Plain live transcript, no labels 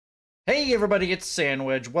Hey everybody, it's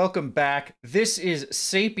Sandwich. Welcome back. This is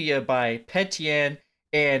Sepia by Petyan,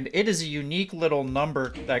 and it is a unique little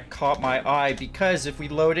number that caught my eye because if we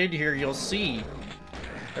load in here, you'll see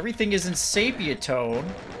everything is in sepia tone,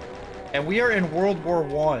 and we are in World War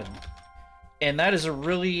I. And that is a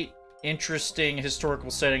really interesting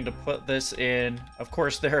historical setting to put this in. Of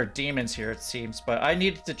course, there are demons here, it seems, but I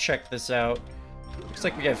needed to check this out. Looks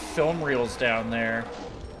like we have film reels down there.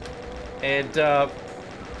 And,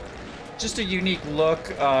 just a unique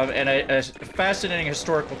look and a fascinating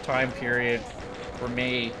historical time period for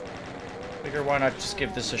me. Figure why not just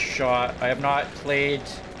give this a shot. I have not played,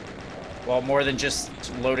 well, more than just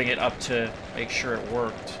loading it up to make sure it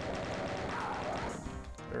worked.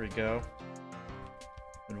 There we go.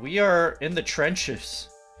 And we are in the trenches.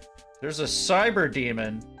 There's a cyber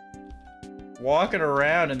demon walking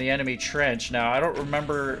around in the enemy trench. Now, I don't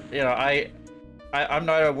remember, you know, I'm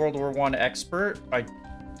not a World War I expert. I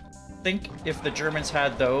think if the Germans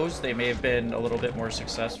had those, they may have been a little bit more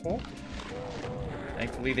successful.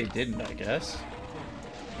 Thankfully, they didn't, I guess.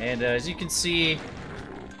 And as you can see,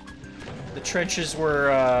 the trenches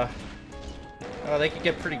were, they could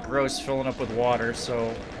get pretty gross filling up with water.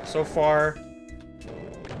 So far,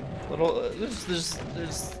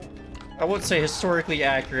 there's I won't say historically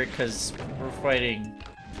accurate because we're fighting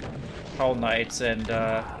Hell Knights and,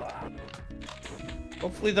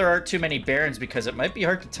 hopefully there aren't too many Barons because it might be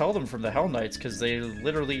hard to tell them from the Hell Knights because they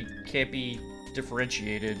literally can't be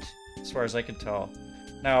differentiated as far as I can tell.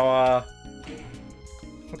 Now,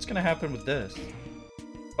 what's gonna happen with this?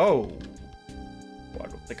 Oh! Well, I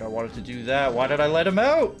don't think I wanted to do that. Why did I let him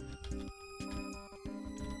out?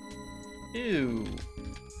 Ew.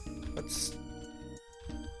 That's...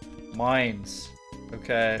 Mines.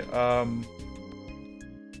 Okay,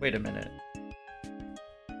 wait a minute.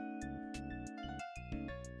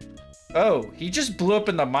 Oh, he just blew up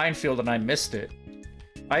in the minefield and I missed it.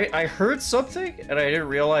 I heard something and I didn't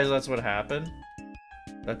realize that's what happened.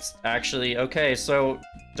 That's actually okay, so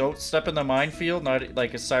don't step in the minefield, not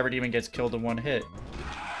like a cyber demon gets killed in one hit.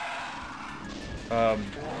 Oh,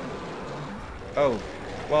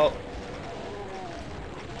 well,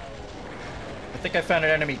 I think I found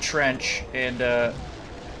an enemy trench and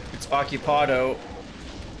it's occupado.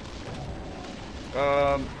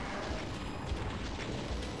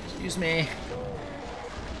 Excuse me.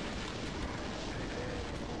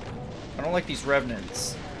 I don't like these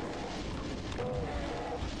revenants.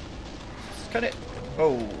 It's kind of...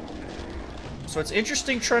 Oh. So it's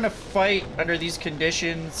interesting trying to fight under these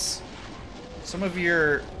conditions. Some of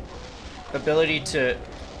your ability to,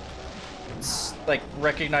 like,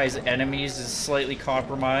 recognize enemies is slightly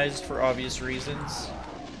compromised for obvious reasons.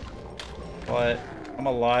 But I'm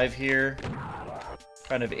alive here.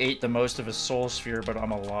 Kind of ate the most of a soul sphere, but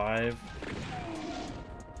I'm alive.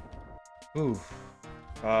 Ooh.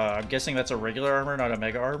 I'm guessing that's a regular armor, not a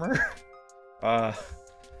mega armor. Not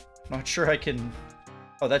sure I can...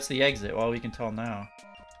 Oh, that's the exit. Well, we can tell now.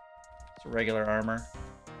 It's a regular armor.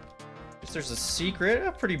 Guess there's a secret.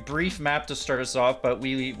 A pretty brief map to start us off, but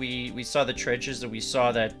we saw the trenches and we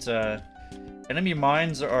saw that enemy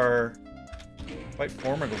mines are quite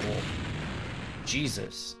formidable.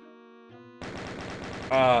 Jesus.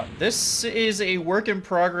 This is a work in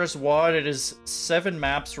progress WOD. It is 7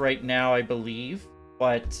 maps right now, I believe,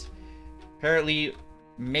 but apparently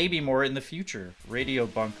maybe more in the future. Radio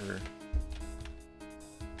bunker.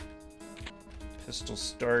 Pistol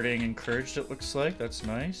starting encouraged, it looks like. That's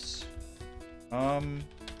nice. We've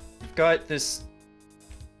got this,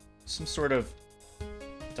 some sort of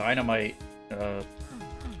dynamite.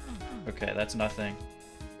 Okay, that's nothing.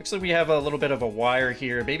 Looks like we have a little bit of a wire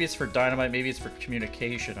here. Maybe it's for dynamite, maybe it's for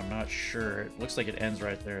communication. I'm not sure. It looks like it ends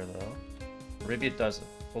right there, though. Or maybe it doesn't.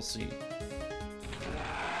 We'll see.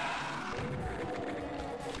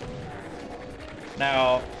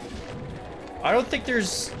 Now, I don't think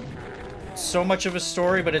there's so much of a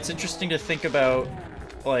story, but it's interesting to think about,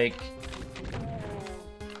 like,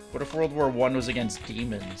 what if World War I was against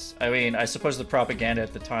demons? I mean, I suppose the propaganda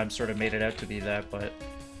at the time sort of made it out to be that, but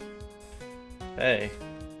hey.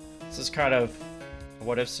 This is kind of a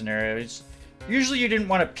what-if scenario. Usually you didn't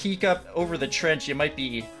want to peek up over the trench. You might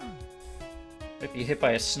be hit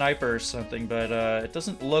by a sniper or something, but it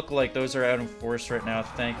doesn't look like those are out in force right now,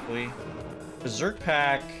 thankfully. Berserk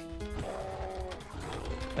pack.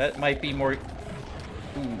 That might be more...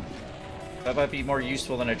 Ooh. That might be more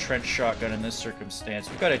useful than a trench shotgun in this circumstance.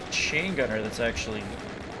 We've got a chain gunner that's actually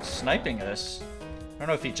sniping us. I don't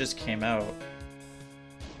know if he just came out.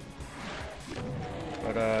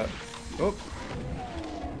 But, oh.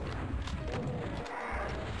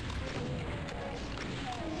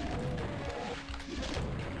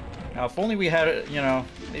 Now, if only we had, you know,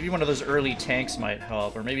 maybe one of those early tanks might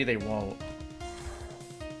help, or maybe they won't.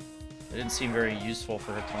 It didn't seem very useful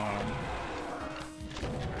for a time.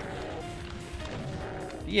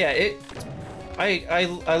 Yeah,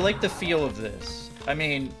 I like the feel of this. I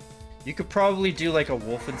mean, you could probably do like a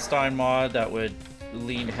Wolfenstein mod that would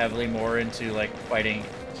lean heavily more into like fighting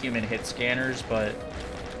human hit scanners, but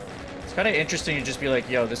it's kind of interesting to just be like,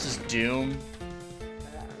 yo, this is Doom,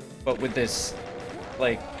 but with this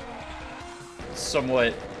like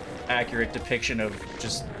somewhat accurate depiction of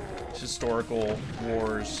just historical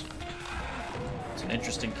wars. It's an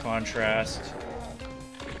interesting contrast.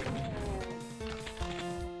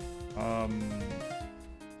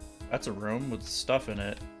 That's a room with stuff in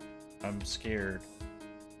it. I'm scared.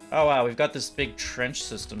 Oh wow, we've got this big trench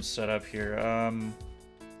system set up here.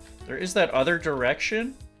 There is that other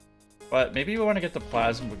direction, but maybe we want to get the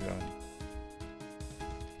plasma gun.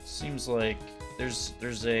 Seems like there's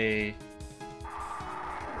a...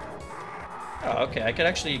 Oh, okay, I could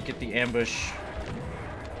actually get the ambush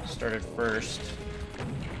started first.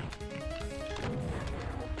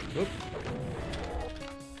 Oop.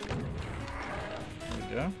 There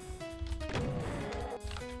we go.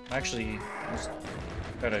 Actually, almost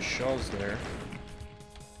got a shells there.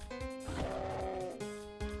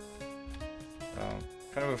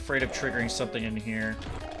 Kind of afraid of triggering something in here.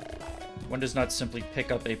 One does not simply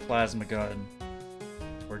pick up a plasma gun.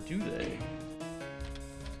 Or do they?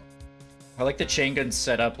 I like the chain guns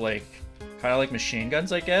set up like, kind of like machine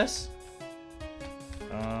guns, I guess.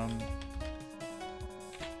 Yeah,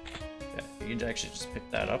 you can actually just pick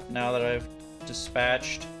that up now that I've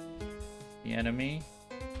dispatched the enemy.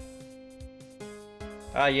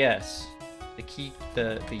 Ah, yes. The key,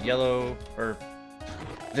 the yellow, or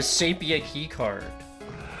the sepia key card.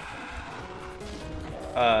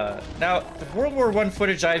 Now, the World War I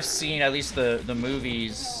footage I've seen, at least the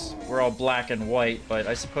movies, were all black and white, but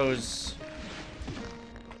I suppose...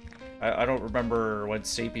 I don't remember when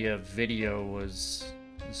sepia video was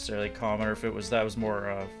necessarily common, or if it was that was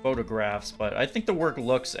more photographs, but I think the work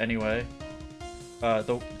looks anyway.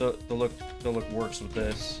 The look works with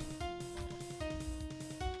this.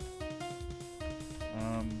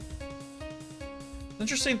 It's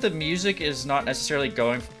interesting that the music is not necessarily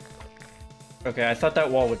going... Okay, I thought that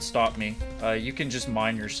wall would stop me. You can just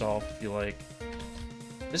mine yourself if you like.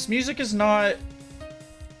 This music is not...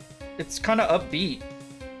 It's kind of upbeat.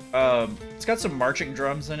 It's got some marching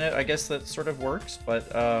drums in it. I guess that sort of works, but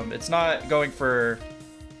it's not going for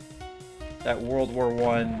that World War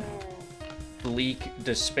I bleak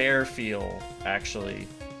despair feel, actually.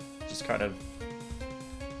 Just kind of...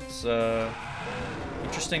 It's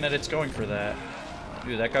interesting that it's going for that.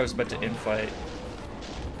 Dude, that guy was about to infight.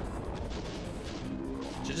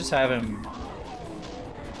 Should just have him...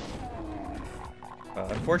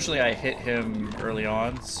 unfortunately, I hit him early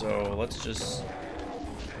on, so let's just...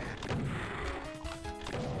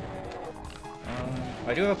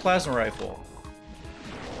 I do have a plasma rifle.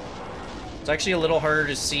 It's actually a little harder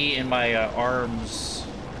to see in my arms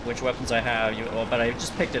which weapons I have, well, but I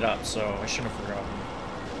just picked it up, so I shouldn't have forgotten.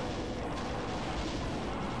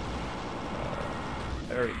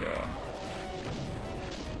 There we go.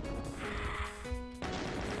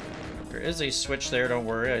 There is a switch there, don't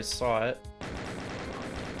worry, I saw it.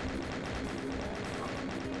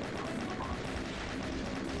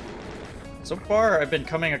 So far, I've been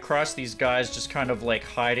coming across these guys just kind of like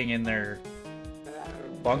hiding in their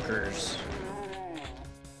bunkers.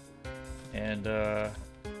 And, I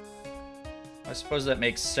suppose that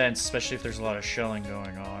makes sense, especially if there's a lot of shelling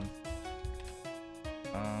going on.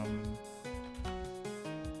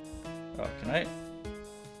 Oh, can I?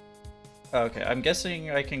 Okay, I'm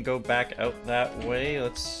guessing I can go back out that way.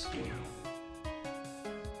 Let's...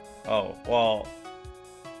 Oh, well...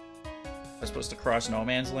 I'm supposed to cross no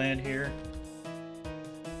man's land here?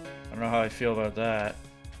 I don't know how I feel about that.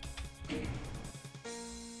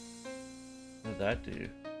 What did that do?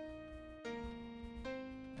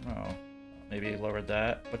 I don't know. Maybe lowered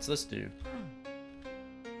that. What's this do?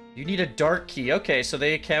 You need a dark key. Okay, so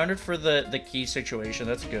they accounted for the key situation.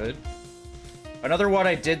 That's good. Another one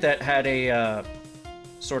I did that had a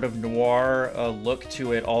sort of noir look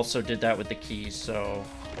to it also did that with the keys, so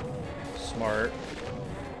smart.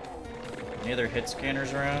 Any other hit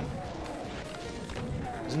scanners around?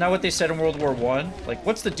 Isn't that what they said in World War I? Like,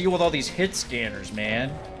 what's the deal with all these hit scanners,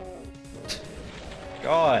 man?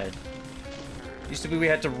 God. Used to be we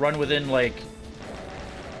had to run within, like,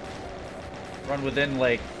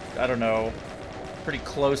 I don't know, pretty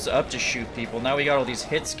close up to shoot people. Now we got all these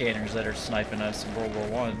hit scanners that are sniping us in World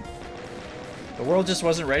War I. The world just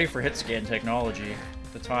wasn't ready for hit scan technology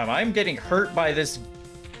at the time. I'm getting hurt by this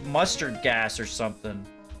mustard gas or something.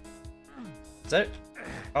 Is that...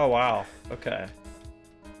 Oh, wow. Okay.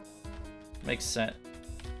 Makes sense.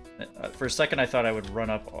 For a second, I thought I would run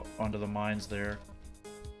up onto the mines there.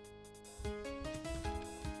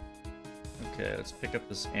 Okay, let's pick up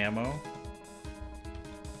this ammo.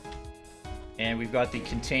 And we've got the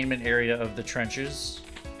containment area of the trenches.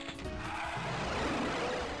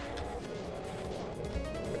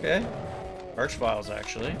 Okay. Archviles,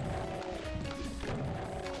 actually.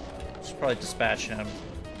 Should probably dispatch him.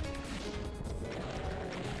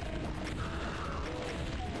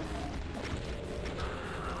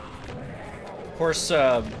 Of course,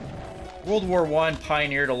 World War I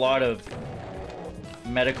pioneered a lot of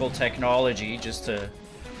medical technology just to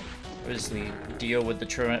obviously deal with the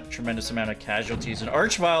tremendous amount of casualties. And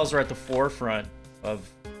Archviles are at the forefront of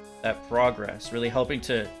that progress, really helping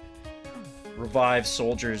to revive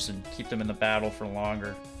soldiers and keep them in the battle for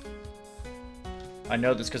longer. I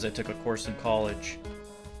know this because I took a course in college.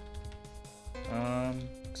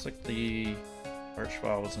 Looks like the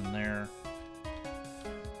Archvile was in there.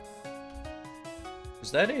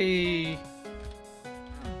 Was that a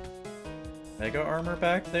mega armor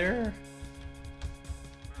back there?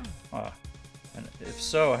 Ah. And if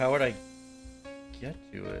so, how would I get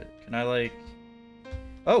to it? Can I, like...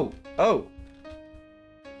 Oh! Oh!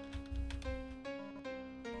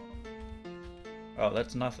 Oh,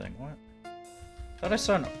 that's nothing. What? I thought I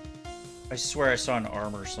saw an... I swear I saw an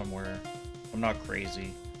armor somewhere. I'm not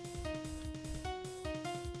crazy.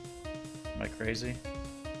 Am I crazy?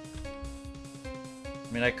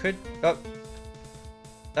 I mean, I could... Oh!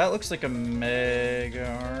 That looks like a mega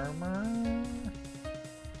armor.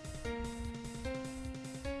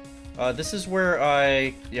 This is where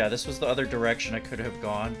I... Yeah, this was the other direction I could have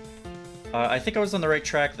gone. I think I was on the right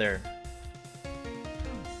track there.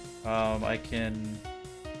 I can...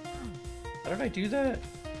 How did I do that?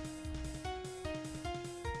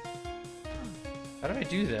 How did I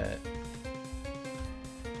do that?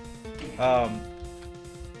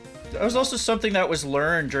 That was also something that was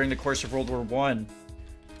learned during the course of World War I.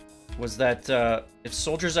 Was that if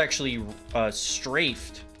soldiers actually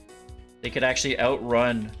strafed, they could actually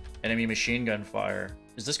outrun enemy machine gun fire.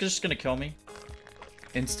 Is this just gonna kill me?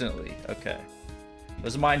 Instantly. Okay.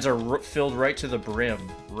 Those mines are filled right to the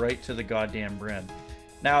brim. Right to the goddamn brim.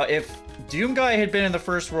 Now, if Doom Guy had been in the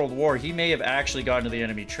First World War, he may have actually gotten to the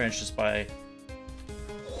enemy trench just by...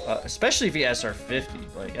 especially if he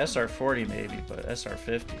SR-50. Like, SR-40 maybe, but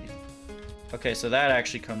SR-50. Okay, so that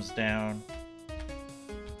actually comes down.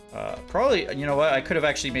 Probably, you know what? I could have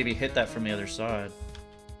actually maybe hit that from the other side.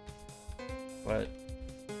 But...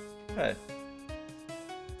 Okay.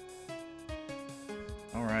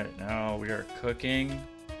 Alright, now we are cooking.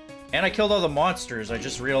 And I killed all the monsters. I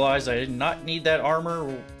just realized I did not need that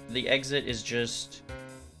armor. The exit is just...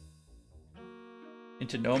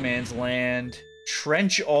 into no man's land.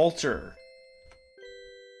 Trench altar.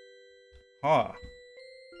 Huh.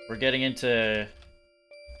 We're getting into...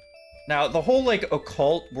 Now, the whole, like,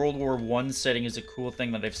 occult World War I setting is a cool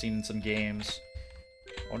thing that I've seen in some games.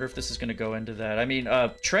 I wonder if this is going to go into that. I mean,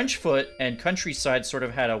 Trenchfoot and Countryside sort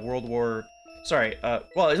of had a World War... Sorry,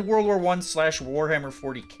 well, it's a World War I / Warhammer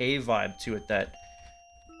 40k vibe to it that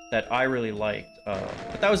I really liked.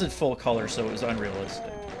 But that was in full color, so it was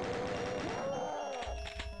unrealistic.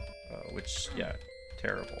 Which, yeah,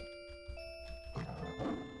 terrible.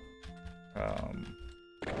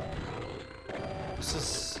 This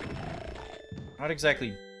is not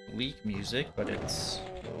exactly bleak music, but it's...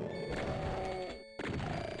 I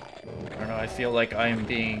don't know, I feel like I am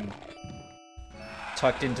being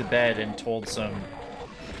tucked into bed and told some...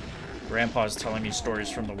 Grandpa's telling me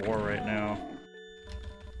stories from the war right now.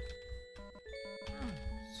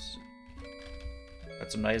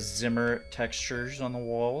 Got some nice Zimmer textures on the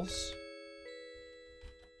walls.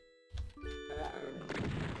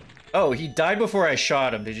 Oh, he died before I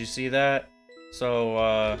shot him. Did you see that? So,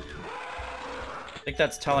 I think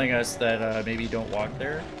that's telling us that maybe don't walk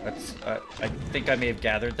there. That's I think I may have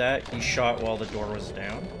gathered that. He shot while the door was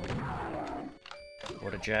down.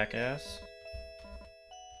 What a jackass.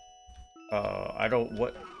 I don't...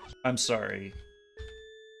 What... I'm sorry.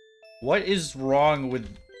 What is wrong with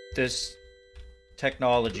this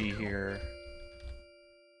technology here?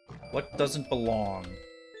 What doesn't belong?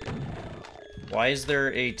 Why is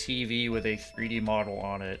there a TV with a 3D model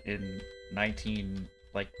on it in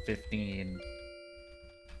 1915?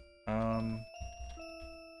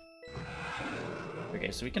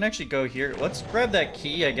 Okay, so we can actually go here. Let's grab that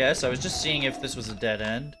key, I guess. I was just seeing if this was a dead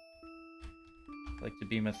end. I like to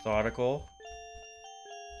be methodical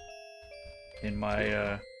in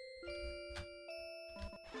my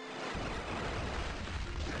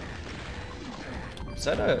Is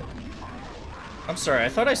that a... I'm sorry, I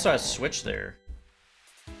thought I saw a switch there.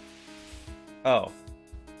 Oh.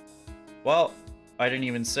 Well, I didn't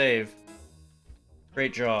even save.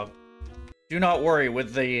 Great job. Do not worry,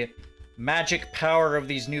 with the magic power of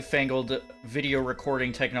these newfangled video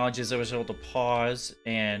recording technologies, I was able to pause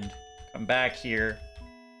and come back here.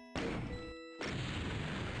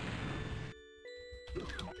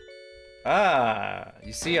 Ah,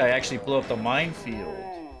 you see, I actually blew up the minefield.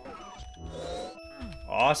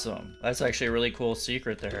 Awesome. That's actually a really cool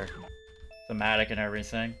secret there. Thematic and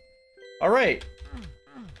everything. All right.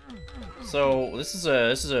 So this is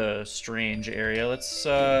a strange area. Let's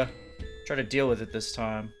try to deal with it this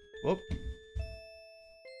time. Whoop.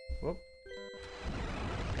 Whoop.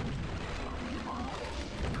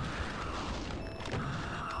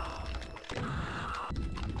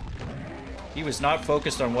 He was not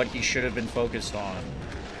focused on what he should have been focused on,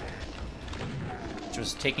 which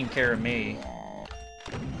was taking care of me.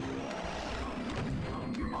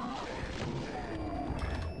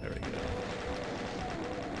 There we go.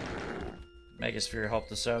 Megasphere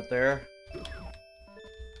helped us out there.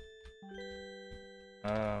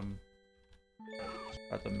 Got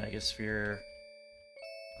the Megasphere.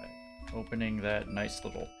 Right. Opening that nice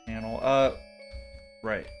little panel.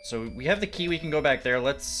 Right. So we have the key. We can go back there.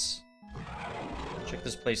 Let's check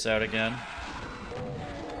this place out again.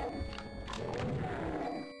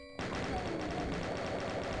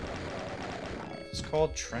 It's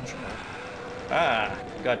called trench hole. Ah,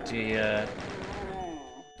 got the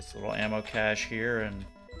this little ammo cache here, and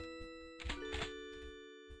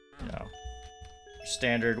you know,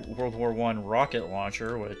 standard World War I rocket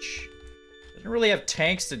launcher, which didn't really have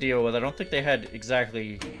tanks to deal with. I don't think they had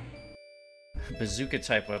exactly bazooka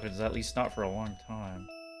type weapons, at least not for a long time.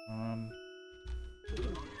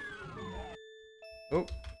 Oh,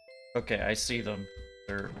 okay, I see them.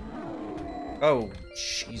 They're... Oh,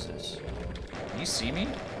 Jesus. Can you see me?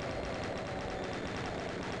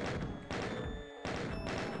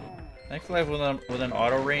 Thankfully, I have with an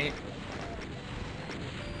auto rate.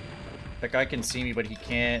 That guy can see me, but he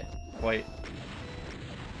can't quite.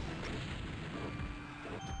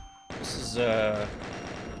 This is,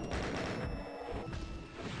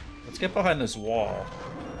 let's get behind this wall.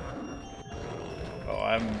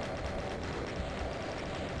 Oh,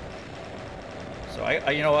 So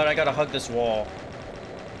I you know what? I gotta hug this wall.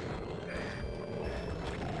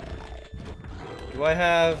 Do I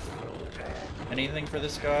have anything for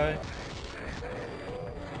this guy?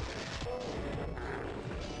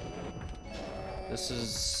 This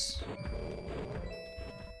is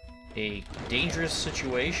a dangerous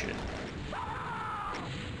situation.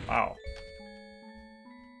 Wow.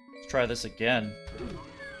 Let's try this again.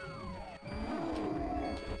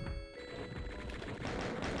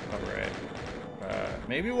 Alright.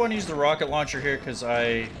 Maybe we want to use the rocket launcher here because Is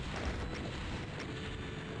there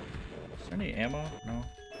any ammo? No.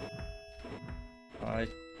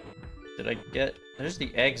 Did I get... There's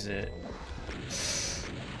the exit.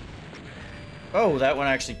 Oh, that one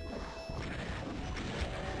actually...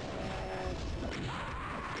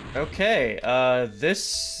 Okay,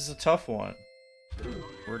 this is a tough one.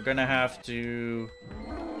 We're gonna have to...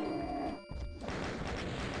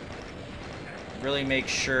 really make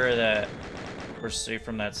sure that we're safe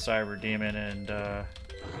from that cyber demon, and the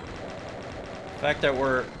fact that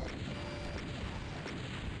we're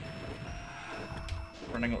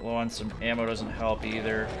running low on some ammo doesn't help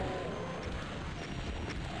either.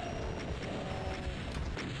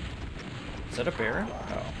 Is that a Baron?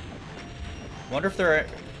 Oh. Wonder if there are...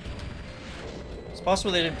 It's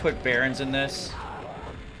possible they didn't put Barons in this,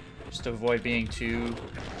 just to avoid being too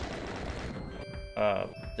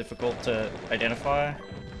difficult to identify.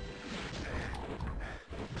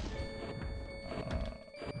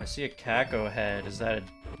 I see a Kako head. Is that a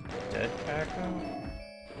dead Kako?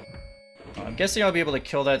 I'm guessing I'll be able to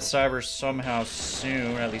kill that cyber somehow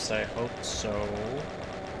soon. At least I hope so.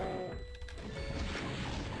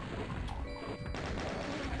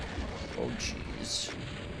 Oh, jeez.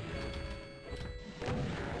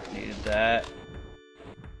 Needed that.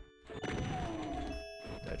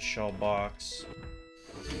 That shell box.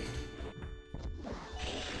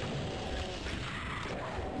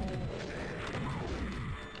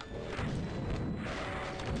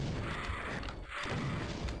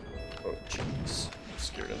 Oh, jeez. I'm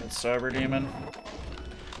scared of that cyber demon.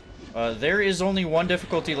 There is only one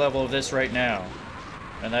difficulty level of this right now,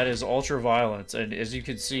 and that is Ultraviolence. And as you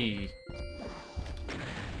can see,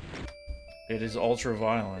 it is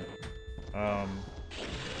ultra-violent.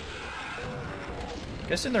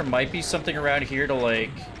 Guessing there might be something around here to,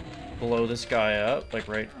 like, blow this guy up. Like,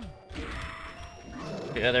 right...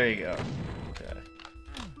 Yeah, there you go. Okay.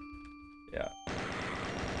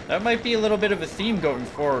 That might be a little bit of a theme going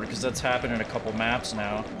forward, because that's happened in a couple maps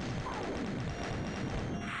now.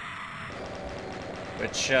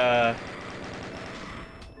 Which, hey,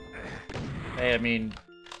 I mean,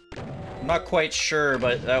 I'm not quite sure,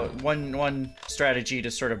 but that one strategy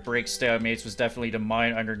to sort of break stalemates was definitely to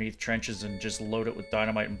mine underneath trenches and just load it with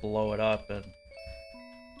dynamite and blow it up. And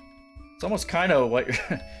it's almost kind of what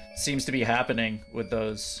seems to be happening with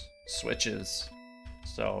those switches.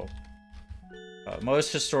 So,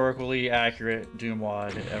 most historically accurate Doom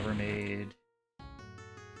WAD ever made.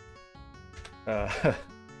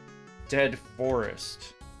 Dead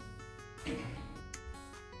Forest.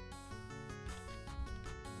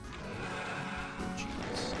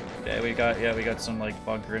 Yeah, we got some like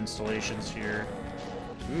bunker installations here.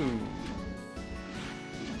 Ooh.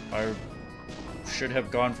 I should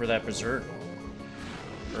have gone for that berserk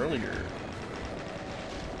earlier.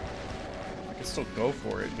 I can still go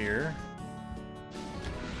for it here.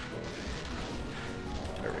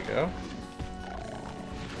 There we go.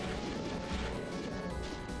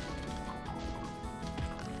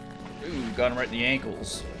 Ooh, got him right in the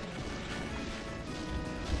ankles.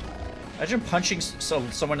 Imagine punching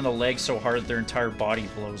someone in the leg so hard that their entire body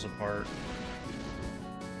blows apart.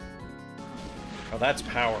 Oh, that's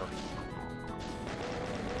power.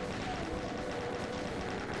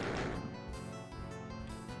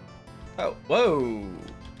 Oh, whoa!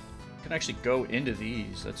 Can actually go into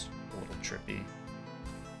these. That's a little trippy.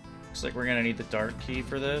 Looks like we're gonna need the dark key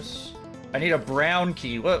for this. I need a brown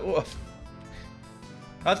key. What?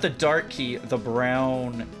 Not the dark key, the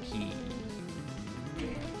brown key.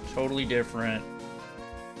 Totally different.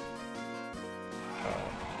 I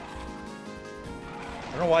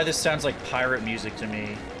don't know why this sounds like pirate music to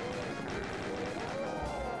me.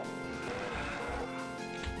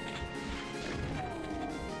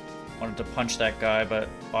 Wanted to punch that guy, but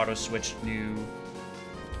auto-switch knew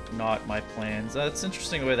not my plans. It's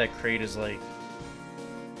interesting the way that crate is, like,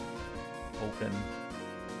 open.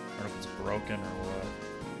 I don't know if it's broken or what.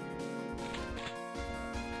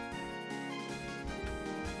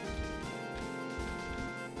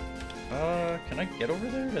 Can I get over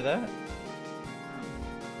there to that?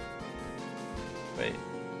 Wait.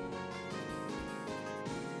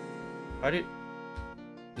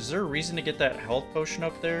 Is there a reason to get that health potion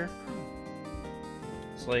up there?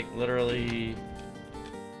 It's like literally...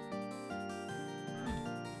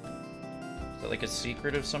 Is that like a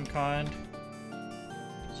secret of some kind?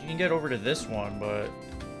 So you can get over to this one, but...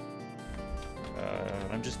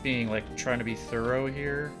 I'm just being like, trying to be thorough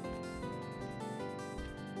here.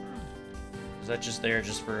 Is that just there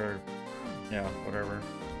just for, yeah, whatever.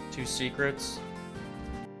 2 secrets.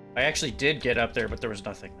 I actually did get up there, but there was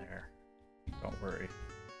nothing there. Don't worry.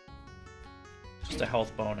 Just a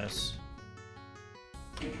health bonus.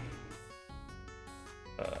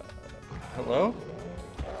 Hello?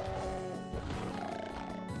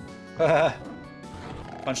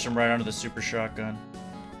 Punched him right onto the super shotgun.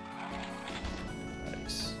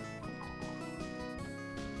 Nice.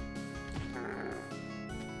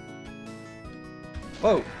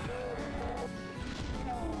 Whoa!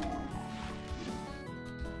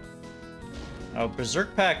 Oh,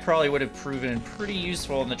 Berserk Pack probably would have proven pretty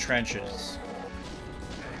useful in the trenches.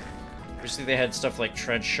 Obviously they had stuff like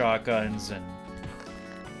trench shotguns and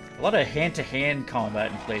a lot of hand-to-hand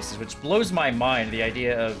combat in places, which blows my mind, the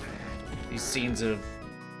idea of these scenes of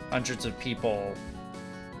hundreds of people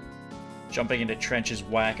jumping into trenches,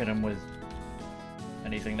 whacking them with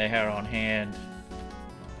anything they had on hand.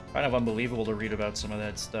 Kind of unbelievable to read about some of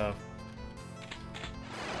that stuff.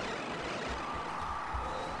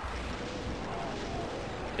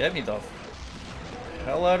 Get me the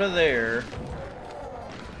hell out of there.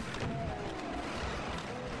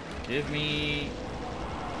 Give me...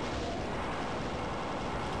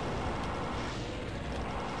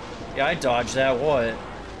 Yeah, I dodged that, what?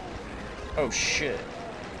 Oh shit.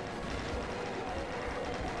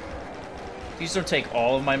 These don't take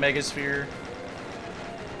all of my Megasphere.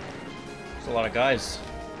 There's a lot of guys.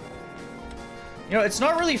 You know, it's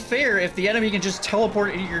not really fair if the enemy can just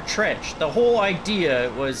teleport into your trench. The whole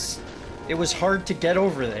idea was, it was hard to get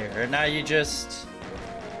over there, and now you just...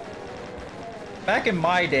 Back in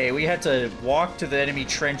my day, we had to walk to the enemy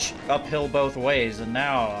trench uphill both ways, and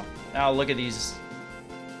now look at these...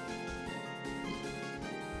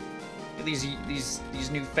 Look at these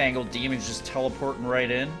newfangled demons just teleporting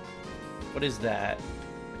right in. What is that?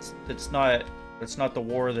 It's not the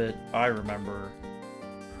war that I remember.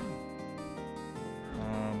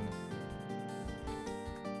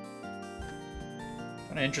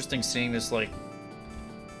 Kind of interesting seeing this like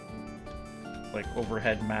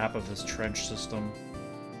overhead map of this trench system.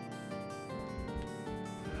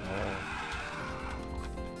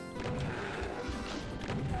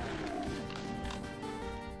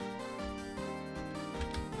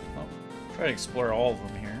 Try to explore all of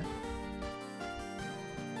them here.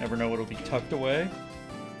 Never know what'll be tucked away.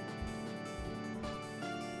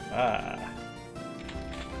 Ah.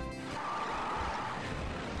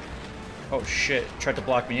 Oh shit, tried to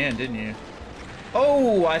block me in, didn't you?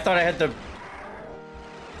 Oh, I thought I had the...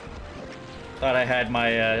 Thought I had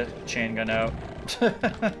my chain gun out.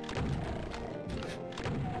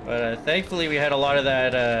 But thankfully we had a lot of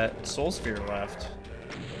that soul sphere left.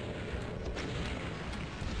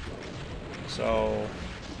 So,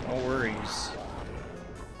 no worries.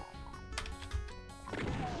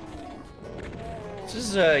 This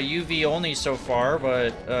is UV only so far, but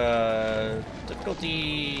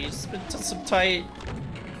difficulty, it's been some tight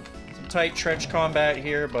trench combat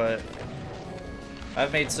here, but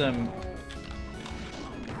I've made some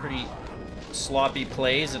pretty sloppy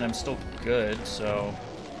plays and I'm still good, so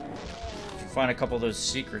if you find a couple of those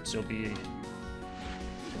secrets, you'll be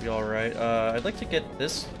alright. I'd like to get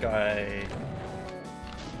this guy.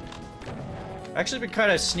 I've actually been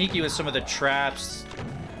kind of sneaky with some of the traps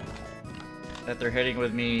that they're hitting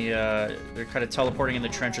with me. They're kind of teleporting in the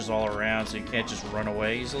trenches all around, so you can't just run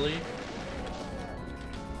away easily.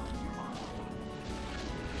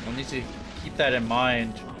 We'll need to keep that in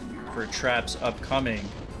mind for traps upcoming.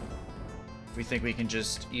 If we think we can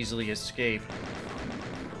just easily escape.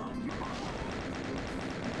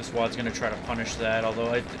 This wad's gonna try to punish that,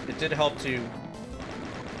 although it did help to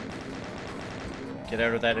get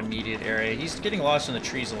out of that immediate area. He's getting lost in the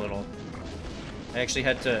trees a little. I actually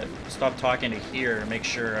had to stop talking to here to make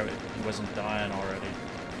sure he wasn't dying already.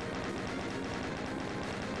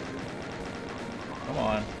 Come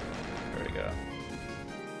on. There we go.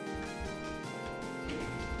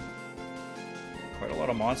 Quite a lot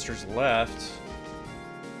of monsters left.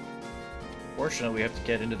 Fortunately, we have to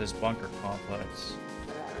get into this bunker complex.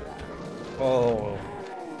 Oh.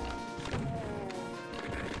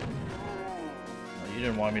 You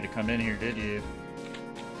didn't want me to come in here, did you?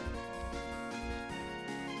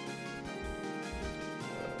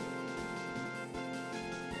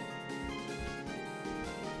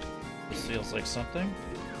 This feels like something.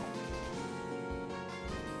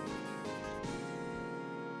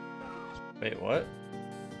 Wait, what?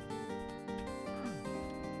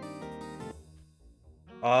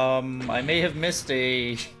 I may have missed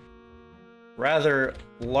a rather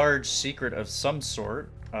large secret of some sort.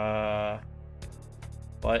 But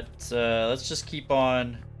let's just keep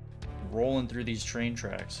on rolling through these train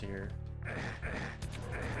tracks here.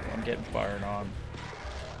 I'm getting fired on.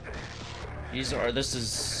 This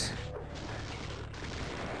is...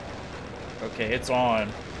 Okay, it's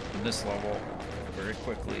on in this level very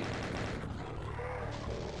quickly.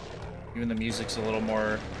 Even the music's a little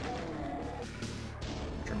more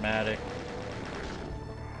dramatic.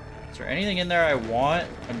 Is there anything in there I want?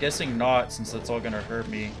 I'm guessing not, since that's all gonna hurt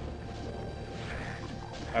me.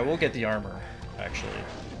 I will get the armor, actually.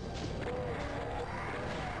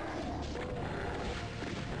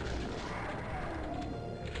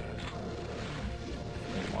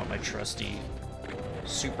 I want my trusty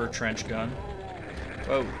super trench gun.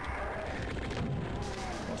 Whoa.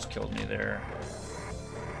 Almost killed me there.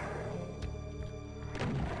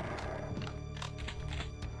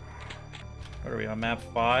 What are we on, map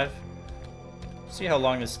 5? See how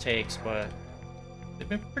long this takes, but they've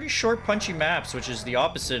been pretty short, punchy maps, which is the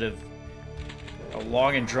opposite of a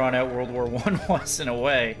long and drawn-out World War I was in a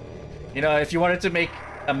way. You know, if you wanted to make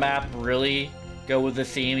a map really go with the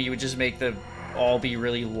theme, you would just make them all be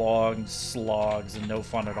really long slogs and no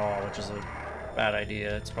fun at all, which is a bad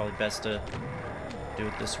idea. It's probably best to do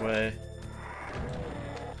it this way.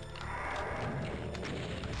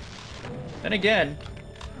 Then again,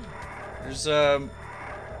 there's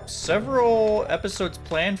several episodes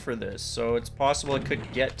planned for this, so it's possible it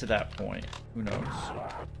could get to that point. Who knows?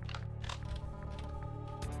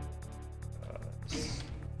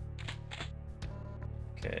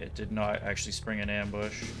 Okay, it did not actually spring an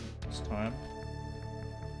ambush this time.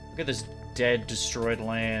 Look at this dead, destroyed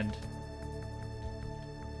land.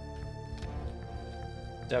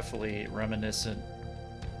 Definitely reminiscent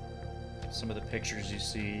of some of the pictures you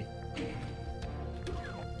see.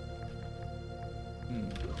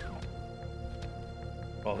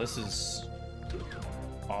 Well, this is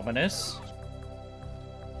ominous.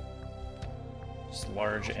 Just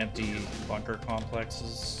large, empty bunker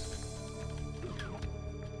complexes.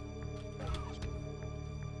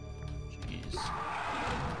 Jeez.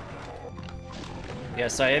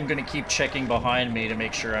 Yes, I am going to keep checking behind me to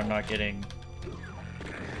make sure I'm not getting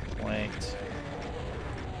flanked.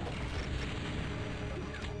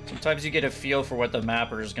 Sometimes you get a feel for what the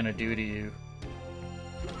mapper is going to do to you.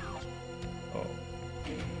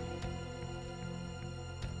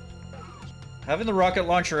 Having the rocket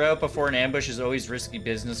launcher out before an ambush is always risky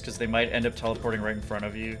business because they might end up teleporting right in front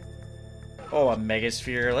of you. Oh, a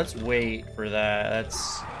megasphere. Let's wait for that.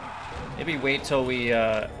 That's... Maybe wait till we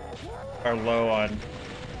are low on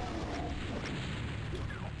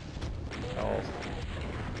health.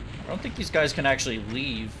 I don't think these guys can actually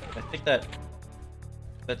leave. I think that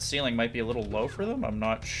ceiling might be a little low for them. I'm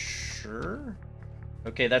not sure.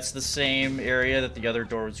 Okay, that's the same area that the other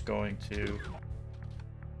door was going to.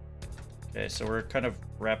 Okay, so we're kind of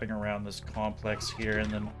wrapping around this complex here, and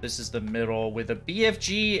then this is the middle with a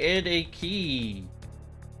BFG and a key.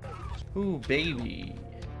 Ooh, baby.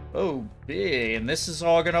 Oh, big. And this is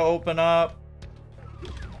all gonna open up.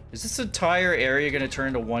 Is this entire area gonna turn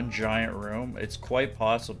into one giant room? It's quite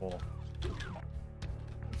possible.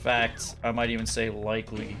 In fact, I might even say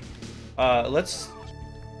likely. Let's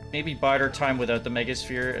maybe bide our time without the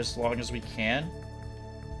megasphere as long as we can.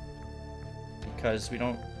 Because we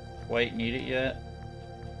don't quite need it yet.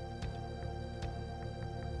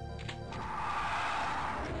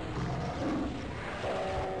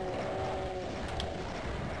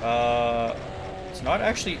 It's not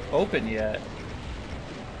actually open yet.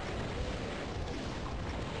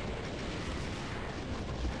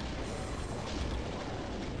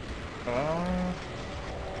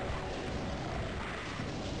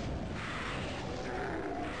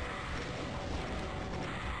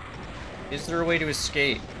 Is there a way to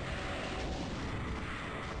escape?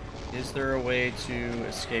 Is there a way to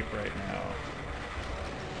escape right now?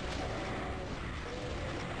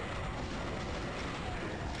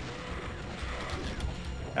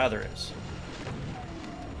 Ah, there is.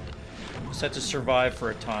 Just have to survive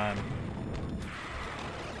for a time.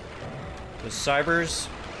 The cybers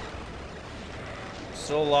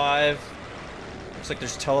still alive. Looks like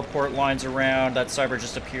there's teleport lines around. That cyber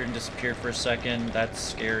just appeared and disappeared for a second. That's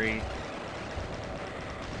scary.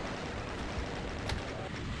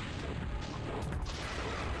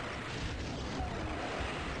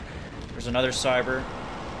 There's another cyber.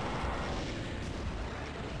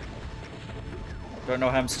 Don't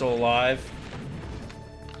know how I'm still alive.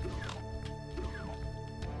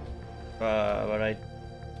 But I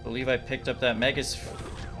believe I picked up that megasphere.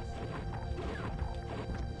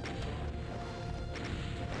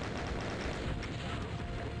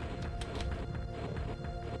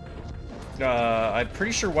 I'm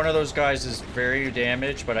pretty sure one of those guys is very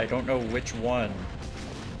damaged, but I don't know which one.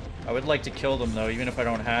 I would like to kill them though, even if I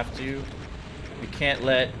don't have to. We can't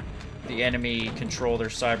let the enemy control their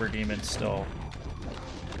cyber demons still.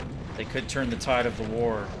 They could turn the tide of the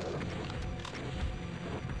war.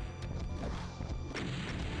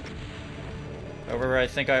 However, I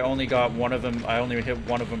think I only got one of them. I only hit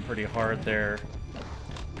one of them pretty hard there.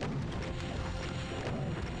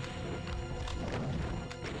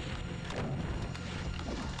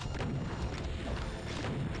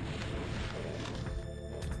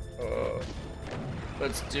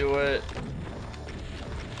 Let's do it.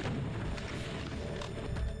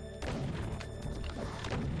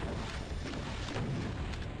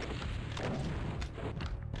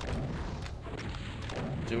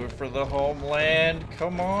 Do it for the homeland.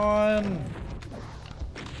 Come on.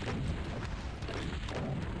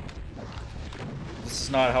 This is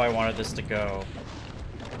not how I wanted this to go.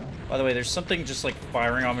 By the way, there's something just like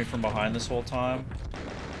firing on me from behind this whole time.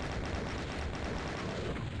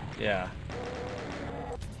 Yeah.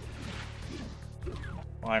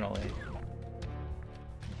 Finally.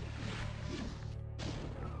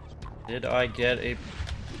 Did I get a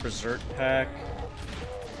berserk pack?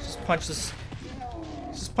 Just punch this.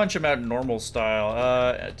 Just punch him out in normal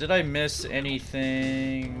style. Did I miss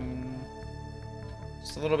anything?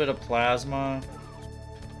 Just a little bit of plasma.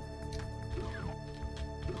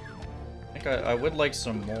 I think I would like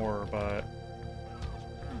some more, but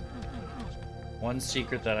one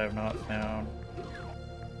secret that I've not found.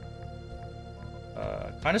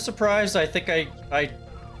 Kind of surprised. I think I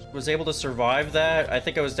was able to survive that. I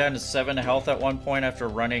think I was down to 7 health at one point after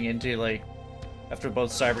running into, like, after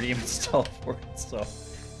both cyber demons teleported, so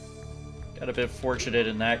got a bit fortunate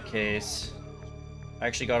in that case. I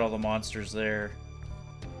actually got all the monsters there.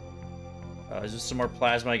 There's just some more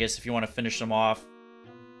plasma, I guess, if you want to finish them off.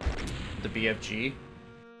 The BFG.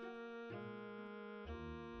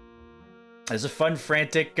 There's a fun,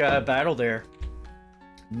 frantic battle there.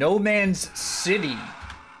 No Man's City.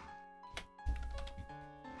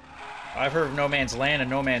 I've heard of No Man's Land and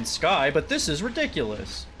No Man's Sky, but this is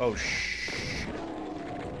ridiculous. Oh,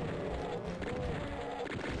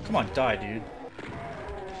 come on, die, dude.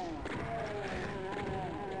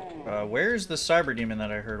 Where's the cyber demon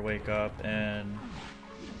that I heard wake up? And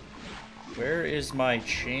where is my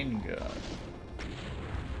chain gun?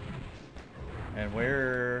 And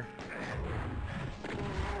where...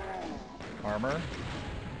 Armor.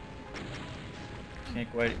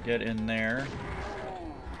 Can't quite get in there.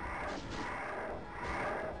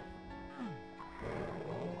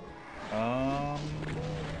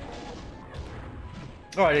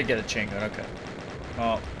 Oh, I did get a chain gun, okay.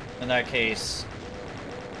 Well, in that case...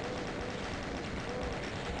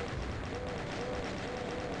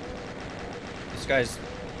 This guy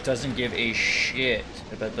doesn't give a shit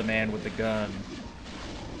about the man with the gun.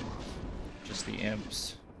 Just the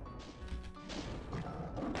imps.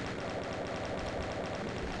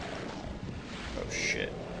 Oh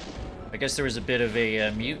shit. I guess there was a bit of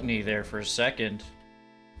a mutiny there for a second.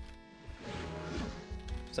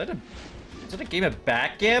 Is that a game of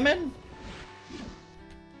backgammon?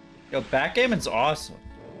 Yo, backgammon's awesome.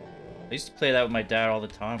 I used to play that with my dad all the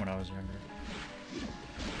time when I was younger.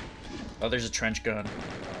 Oh, there's a trench gun.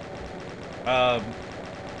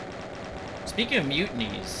 Speaking of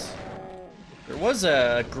mutinies, there was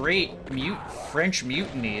a great French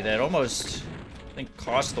mutiny that almost, I think,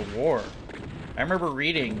 cost the war. I remember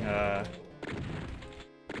reading,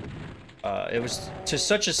 it was to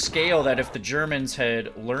such a scale that if the Germans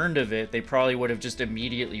had learned of it, they probably would have just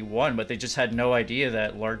immediately won, but they just had no idea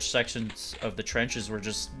that large sections of the trenches were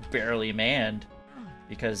just barely manned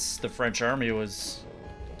because the French army was,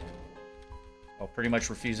 well, pretty much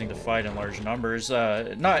refusing to fight in large numbers.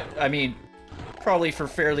 I mean, probably for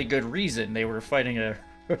fairly good reason. They were fighting a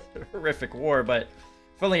horrific war, but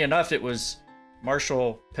funnily enough, it was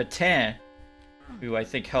Marshal Petyan who I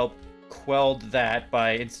think helped quelled that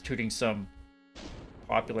by instituting some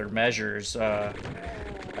popular measures. I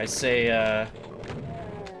say a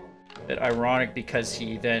bit ironic because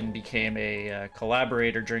he then became a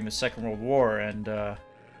collaborator during the Second World War, and that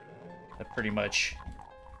pretty much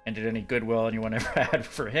ended any goodwill anyone ever had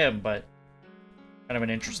for him, but kind of an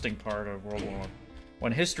interesting part of World War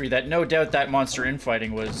I history that no doubt that monster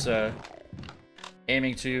infighting was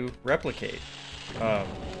aiming to replicate.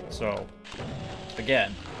 So,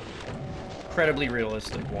 again, incredibly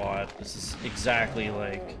realistic WAD. This is exactly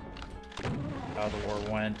like how the war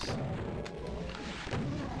went.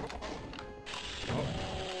 Oh.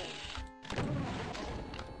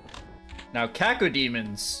 Now,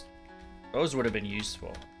 cacodemons, those would have been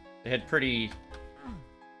useful. They had pretty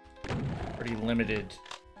limited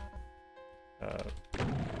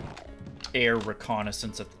air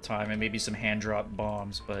reconnaissance at the time, and maybe some hand-drop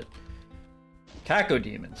bombs, but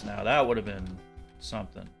cacodemons, now that would have been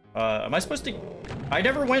something. Am I supposed to... I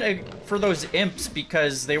never went for those imps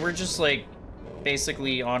because they were just, like,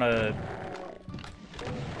 basically on a...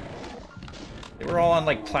 They were all on,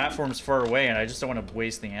 like, platforms far away, and I just don't want to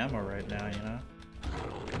waste the ammo right now, you know?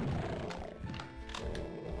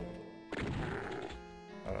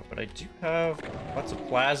 But I do have lots of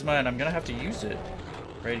plasma, and I'm gonna have to use it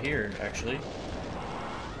right here, actually.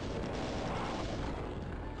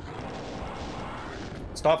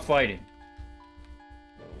 Stop fighting.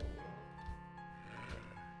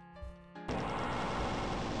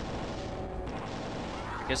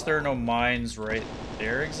 I guess there are no mines right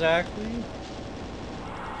there exactly.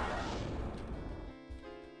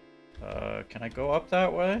 Can I go up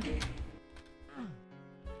that way?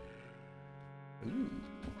 Ooh.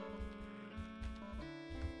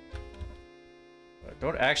 I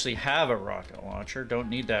don't actually have a rocket launcher. Don't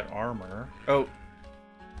need that armor. Oh.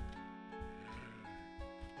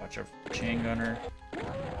 Watch out for the chain gunner.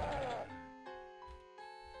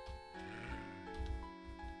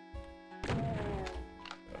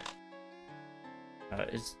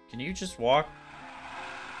 Can you just walk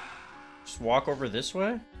over this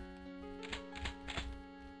way?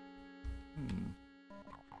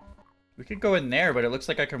 We could go in there, but it looks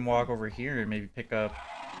like I can walk over here and maybe pick up...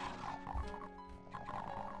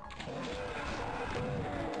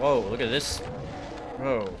 Whoa, look at this.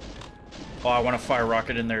 Whoa. Oh, I want to fire a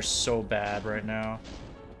rocket in there so bad right now.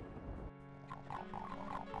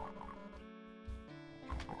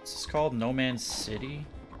 What's this called? No Man's City?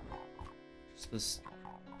 It's this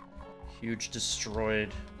huge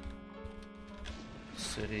destroyed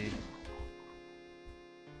city.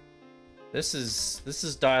 This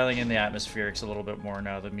is dialing in the atmospherics a little bit more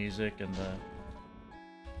now, the music and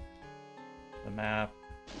the map.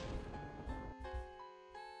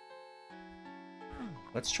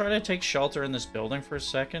 Let's try to take shelter in this building for a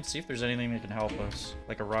second, see if there's anything that can help us,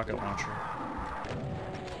 like a rocket launcher.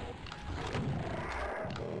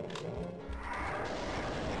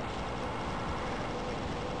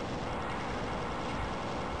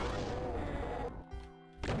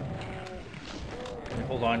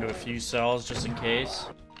 Hold on to a few cells just in case.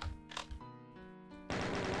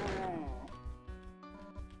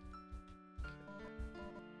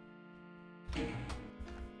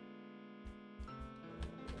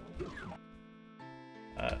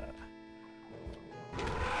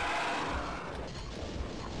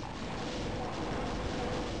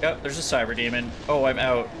 Yep, there's a cyber demon. Oh, I'm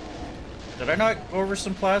out. Did I not go over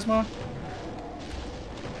some plasma?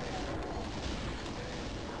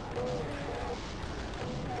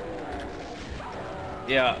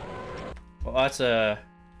 Yeah. Well, that's an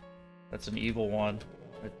evil one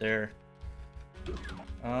right there.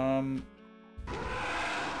 I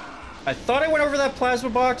thought I went over that plasma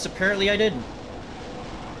box. Apparently I didn't.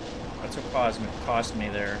 That's what cost me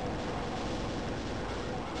there.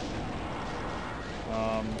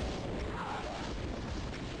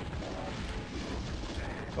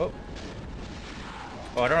 Oh.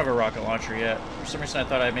 Oh, I don't have a rocket launcher yet. For some reason I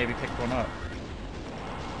thought I maybe picked one up.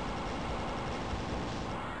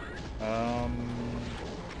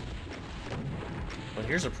 Well,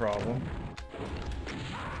 here's a problem.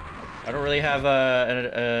 I don't really have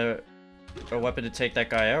a weapon to take that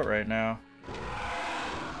guy out right now.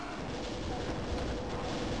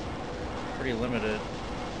 Pretty limited.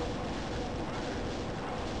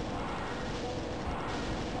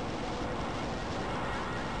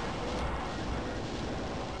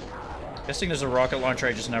 Guessing there's a rocket launcher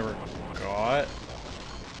I just never got.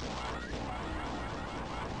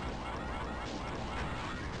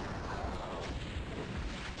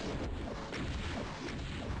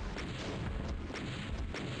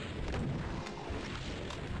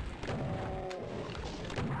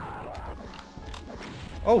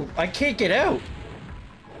 Oh, I can't get out!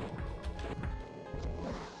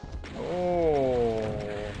 Oh.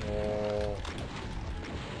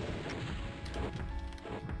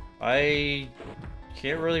 I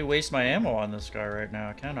can't really waste my ammo on this guy right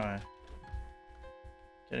now, can I?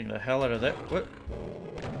 Getting the hell out of that. What?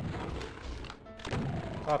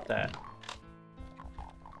 Stop that.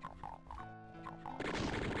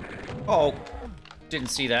 Oh, didn't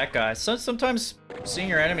see that guy. So, sometimes seeing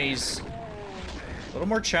your enemies a little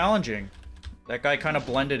more challenging. That guy kind of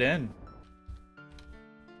blended in.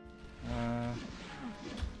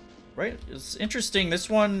 Right, it's interesting. This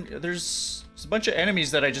one, there's a bunch of enemies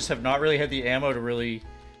that I just have not really had the ammo to really...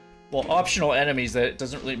 Well, optional enemies that it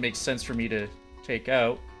doesn't really make sense for me to take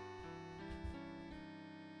out.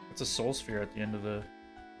 That's a soul sphere at the end of the...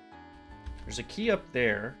 There's a key up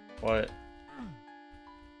there, but...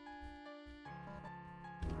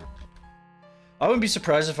 I wouldn't be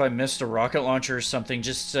surprised if I missed a rocket launcher or something.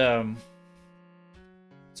 Just,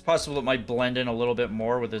 it's possible it might blend in a little bit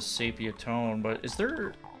more with this sepia tone, but is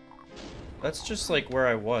there... That's just like where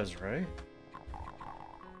I was, right?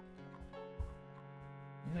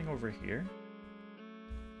 Anything over here?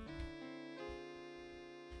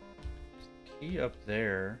 Key up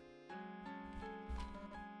there.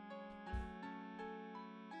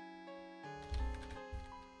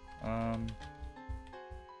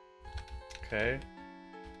 Okay.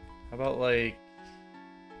 How about like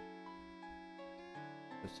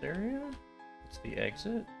this area? It's the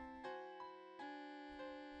exit.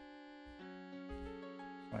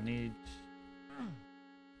 So I need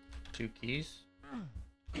 2 keys.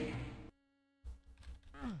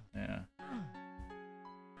 Yeah.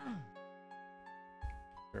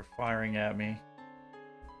 They're firing at me.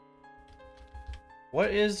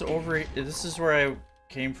 What is over here? This is where I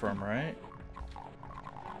came from, right?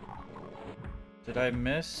 Did I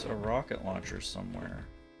miss a rocket launcher somewhere?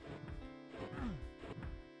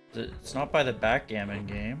 It's not by the backgammon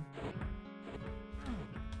game.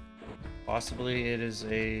 Possibly it is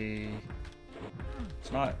a...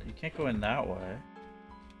 It's not... You can't go in that way.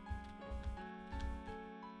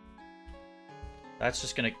 That's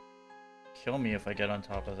just gonna kill me if I get on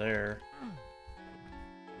top of there.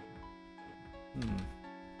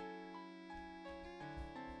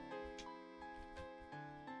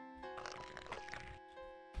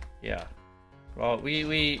 Yeah. Well,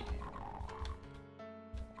 we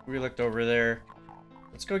looked over there.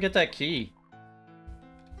 Let's go get that key.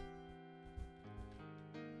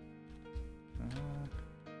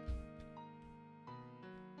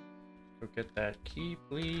 Go get that key,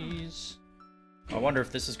 please. I wonder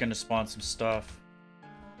if this is going to spawn some stuff.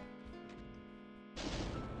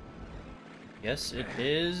 Yes, it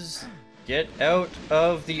is. Get out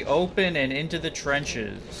of the open and into the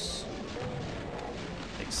trenches.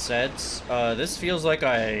 Makes sense. This feels like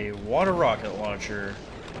a water rocket launcher.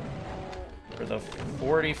 For the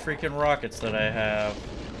 40 freaking rockets that I have.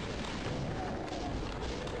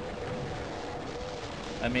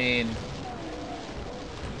 I mean...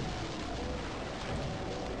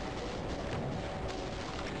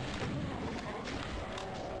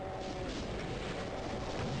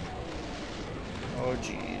 Oh,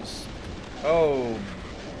 jeez. Oh.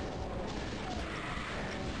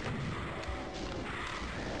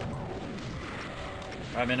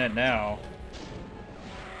 I'm in it now.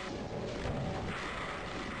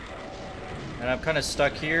 And I'm kind of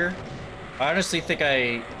stuck here. I honestly think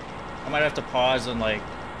I might have to pause and, like,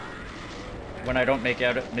 when I don't make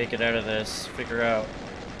it out of this, figure out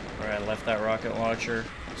where I left that rocket launcher.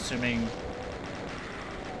 Assuming,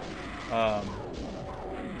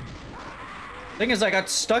 thing is, I got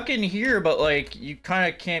stuck in here, but, like, you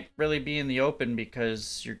kind of can't really be in the open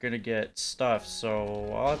because you're gonna get stuff.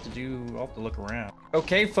 So I'll have to look around.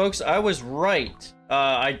 Okay, folks, I was right.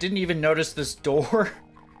 I didn't even notice this door.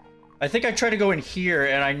 I think I tried to go in here,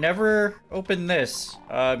 and I never opened this.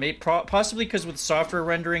 Possibly because with software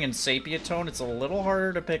rendering and sepia-toned, it's a little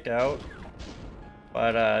harder to pick out.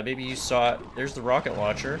 But maybe you saw it. There's the rocket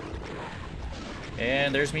launcher.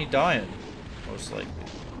 And there's me dying, most likely.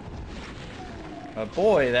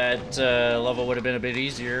 Boy, that level would have been a bit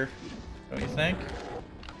easier, don't you think?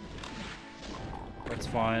 That's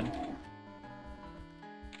fine.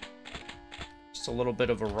 Just a little bit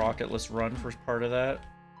of a rocketless run for part of that.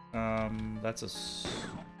 That's a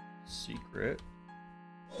secret.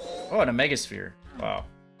 Oh, and a megasphere. Wow.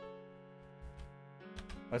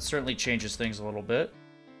 That certainly changes things a little bit.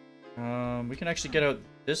 We can actually get out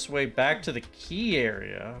this way back to the key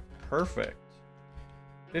area. Perfect.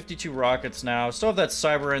 52 rockets now. Still have that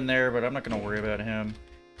cyber in there, but I'm not going to worry about him.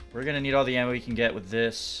 We're going to need all the ammo we can get with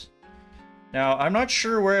this. Now, I'm not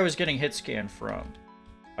sure where I was getting hit scan from.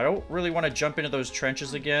 I don't really want to jump into those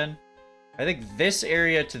trenches again. I think this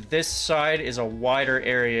area to this side is a wider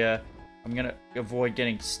area. I'm going to avoid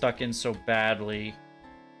getting stuck in so badly.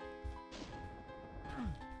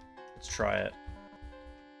 Let's try it.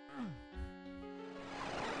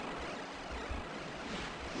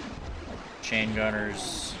 Chain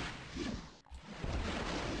gunners.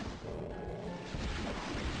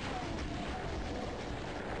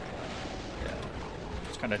 Yeah.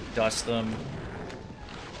 Just kind of dust them.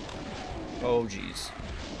 Oh, geez.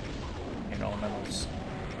 And elementals.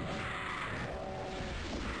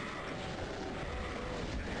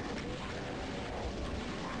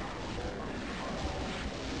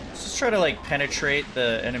 Let's just try to, like, penetrate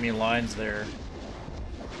the enemy lines there.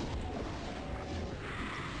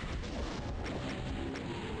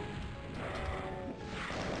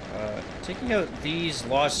 Taking out these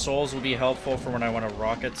lost souls will be helpful for when I want to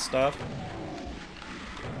rocket stuff.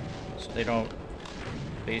 So they don't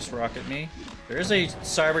base rocket me. There is a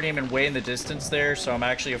cyber demon way in the distance there, so I'm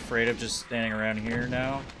actually afraid of just standing around here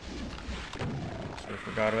now. So I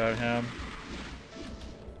forgot about him.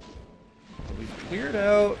 But we've cleared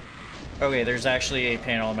out... Okay, there's actually a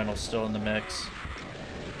pain elemental still in the mix.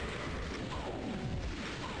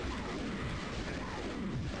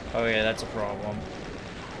 Oh yeah, that's a problem.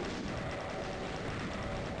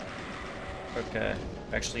 Okay,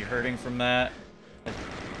 actually hurting from that.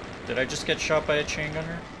 Did I just get shot by a chain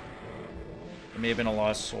gunner? It may have been a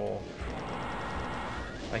lost soul.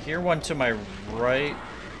 I hear one to my right.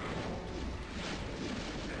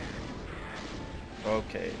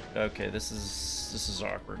 Okay, okay, this is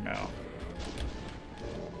awkward now.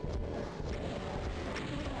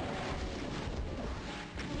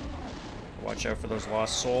 Watch out for those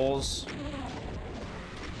lost souls.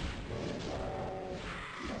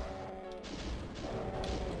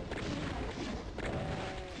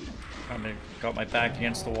 Kind of got my back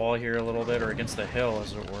against the wall here a little bit, or against the hill,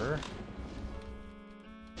 as it were.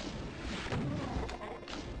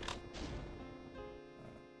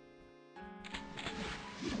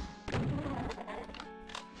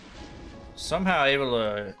 Somehow able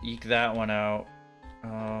to eke that one out.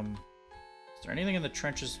 Is there anything in the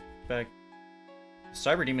trenches back?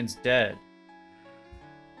 Cyber Demon's dead.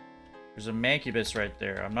 There's a Mancubus right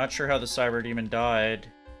there. I'm not sure how the Cyber Demon died.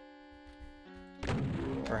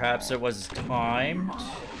 Perhaps it was timed.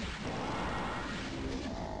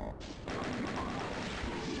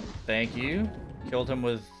 Thank you. Killed him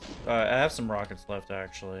with... I have some rockets left,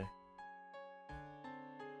 actually.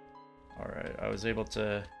 Alright, I was able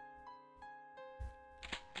to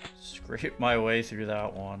scrape my way through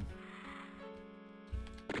that one.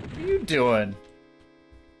 What are you doing?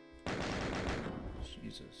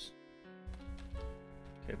 Jesus.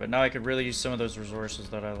 Okay, but now I could really use some of those resources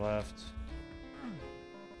that I left.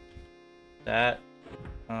 That.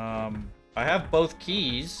 I have both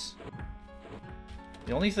keys.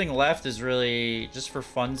 The only thing left is really just for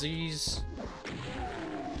funsies.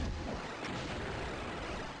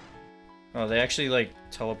 Oh, they actually, like,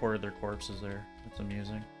 teleported their corpses there. That's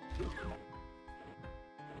amusing.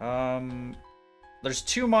 There's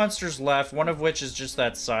 2 monsters left, one of which is just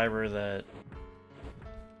that cyber that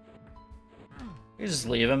You just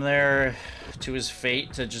leave him there to his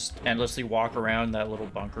fate to just endlessly walk around that little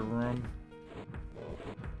bunker room.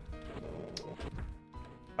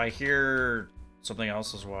 I hear something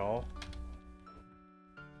else as well.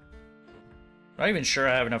 I'm not even sure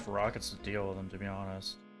I have enough rockets to deal with them, to be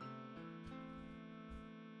honest.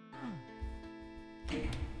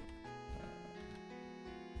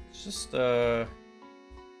 It's just, but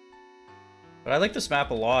I like this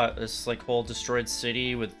map a lot. This, like, whole destroyed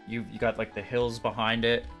city with, you got, like, the hills behind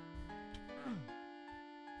it.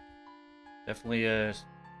 Definitely a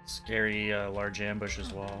scary, large ambush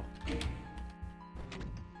as well.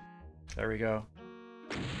 There we go.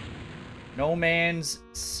 No Man's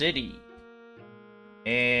City.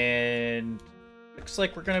 And looks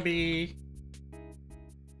like we're gonna be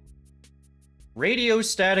radio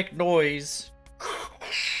static noise.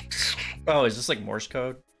 Oh, is this like Morse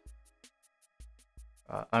code?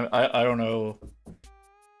 I don't know.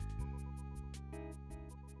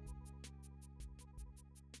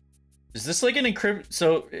 Is this like an encrypt?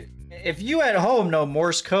 So if you at home know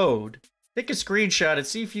Morse code, take a screenshot and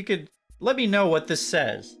see if you could let me know what this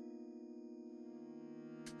says.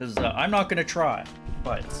 Because I'm not gonna try.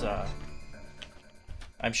 But,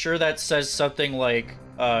 I'm sure that says something like,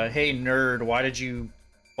 hey nerd, why did you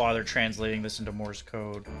bother translating this into Morse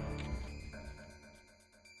code?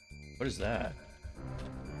 What is that?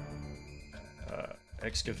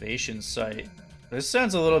 Excavation site. This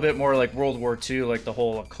sounds a little bit more like World War II, like the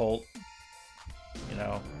whole occult, you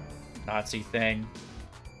know, Nazi thing.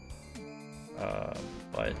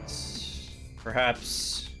 But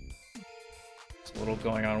perhaps a little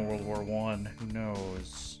going on in World War I. Who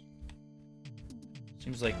knows?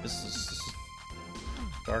 Seems like this is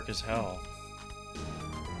dark as hell.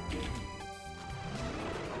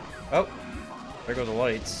 Oh, there go the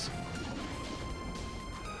lights.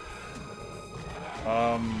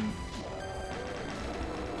 Yeah.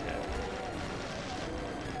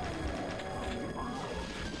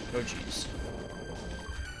 Oh jeez.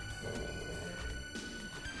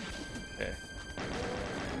 Okay.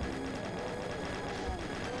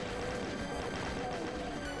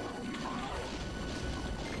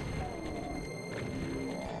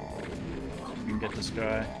 We can get this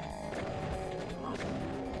guy.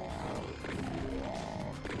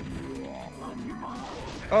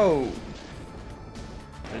 Oh!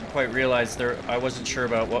 I didn't quite realize there. I wasn't sure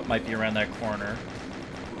about what might be around that corner.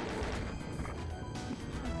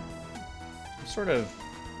 Some sort of.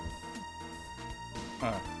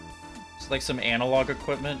 Huh. It's like some analog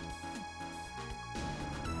equipment.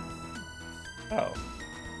 Oh.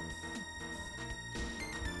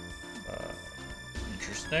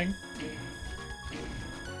 Interesting.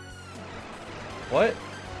 What?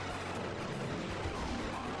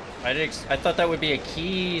 I thought that would be a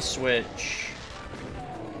key switch.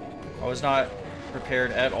 I was not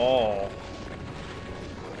prepared at all.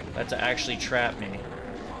 That to actually trap me.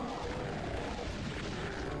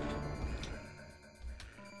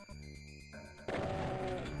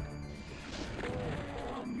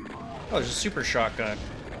 Oh, there's a super shotgun.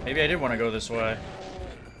 Maybe I did want to go this way.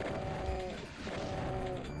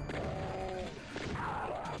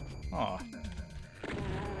 Aw.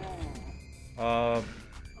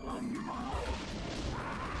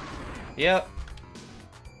 Yep.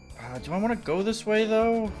 Do I want to go this way,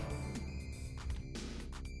 though?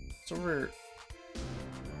 It's over...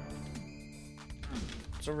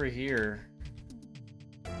 It's over here.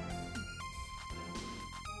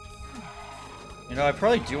 You know, I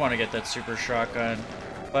probably do want to get that super shotgun.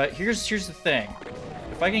 But here's the thing.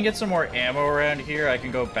 If I can get some more ammo around here, I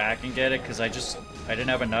can go back and get it, because I didn't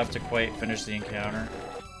have enough to quite finish the encounter.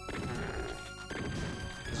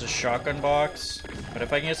 There's a shotgun box, but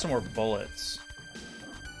if I can get some more bullets...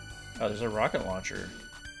 Oh, there's a rocket launcher.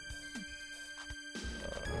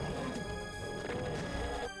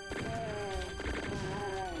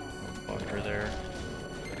 Bunker there.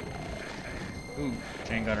 Ooh,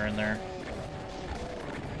 chain gunner in there.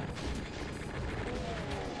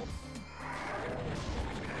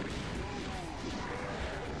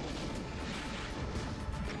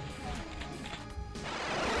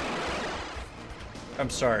 I'm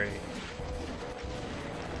sorry.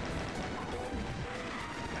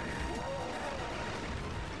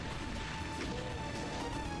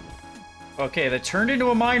 Okay, that turned into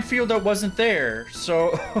a minefield that wasn't there. So,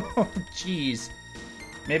 jeez.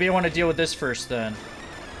 Maybe I want to deal with this first then.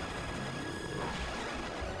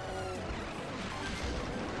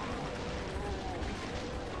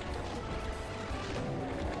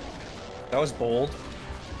 That was bold.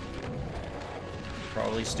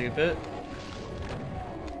 Probably stupid.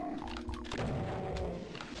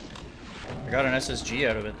 I got an SSG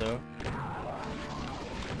out of it though.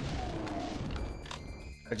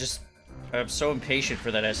 I'm so impatient for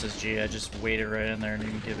that SSG, I just waited right in there and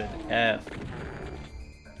didn't give it F.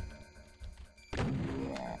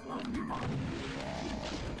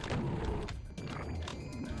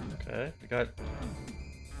 Okay, we got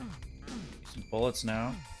some bullets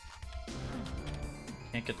now.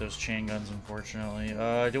 Can't get those chain guns, unfortunately.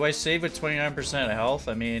 Do I save with 29% health?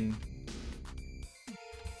 I mean...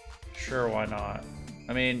 Sure, why not?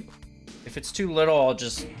 I mean, if it's too little, I'll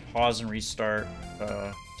just pause and restart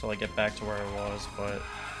until I get back to where I was, but...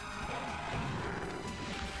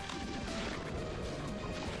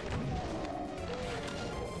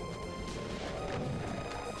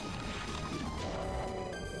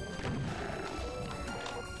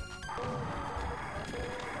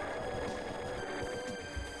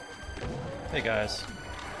 Hey guys.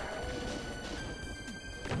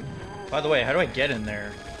 By the way, how do I get in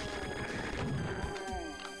there?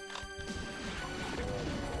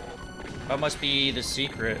 That must be the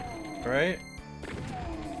secret, right?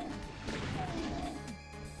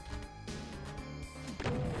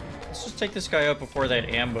 Let's just take this guy out before that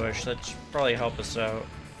ambush. That should probably help us out.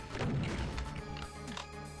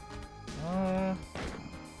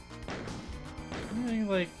 Any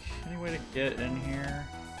way to get in here?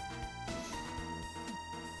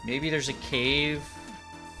 Maybe there's a cave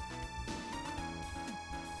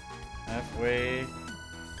halfway.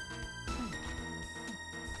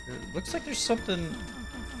 It looks like there's something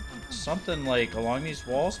like along these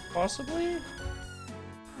walls, possibly?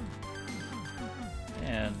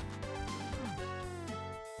 Man.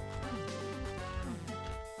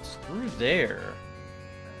 It's through there.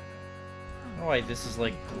 I don't know why this is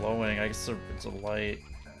like glowing. I guess it's a light.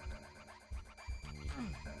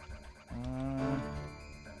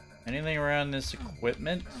 Anything around this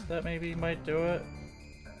equipment that maybe might do it?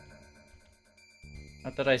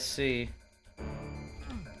 Not that I see.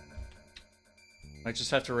 I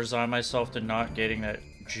just have to resign myself to not getting that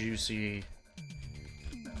juicy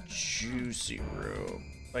room.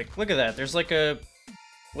 Like, look at that. There's like a...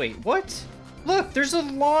 Wait, what? Look, there's a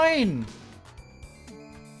line!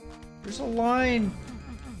 There's a line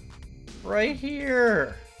right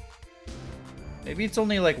here. Maybe it's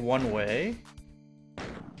only like one way.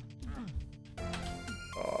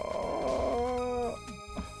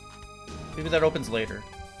 Maybe that opens later.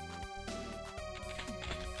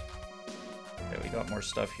 Okay, we got more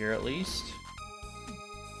stuff here at least.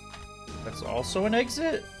 That's also an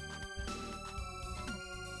exit?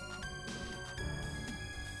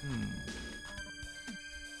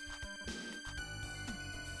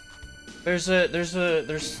 There's a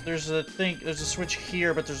switch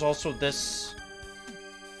here, but there's also this.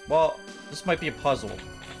 Well, this might be a puzzle.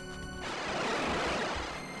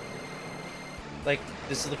 Like,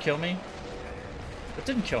 this will kill me? It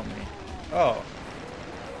didn't kill me. Oh.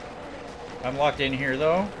 I'm locked in here,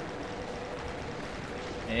 though.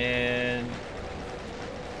 And...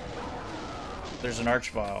 there's an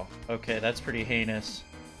arch vial. Okay, that's pretty heinous.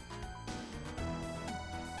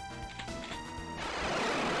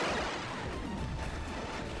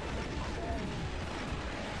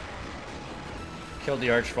 Killed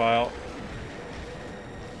the arch vial.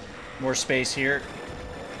 More space here.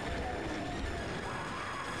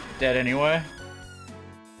 Dead anyway.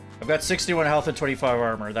 I've got 61 health and 25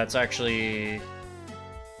 armor. That's actually...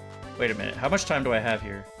 Wait a minute. How much time do I have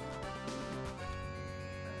here?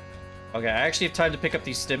 Okay, I actually have time to pick up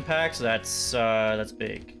these stim packs. That's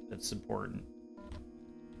big. That's important.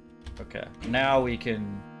 Okay, now we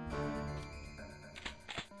can...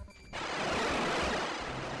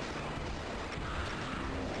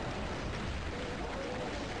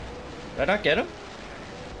 Did I not get him?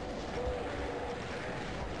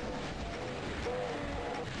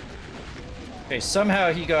 Okay,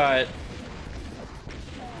 somehow he got...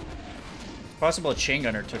 Possible a chain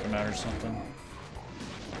gunner took him out or something.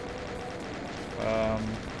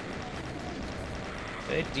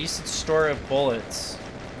 Okay, decent store of bullets.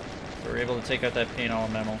 We were able to take out that paint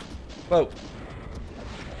elemental. Whoa!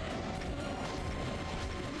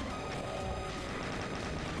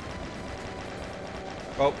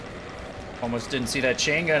 Oh. Almost didn't see that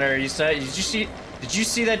chain gunner. Did you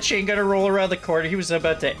see that chain gunner roll around the corner? He was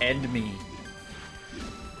about to end me.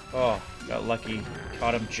 Oh, got lucky.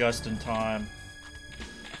 Caught him just in time.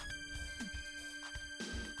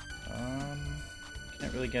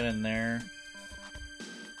 Can't really get in there.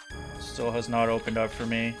 Still has not opened up for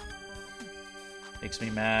me. Makes me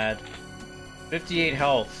mad. 58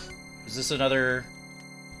 health. Is this another...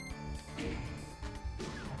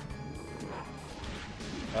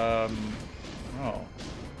 Oh.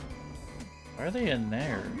 Why are they in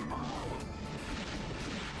there?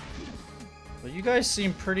 Well, you guys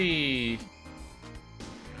seem pretty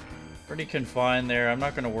Pretty confined there. I'm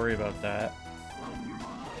not going to worry about that.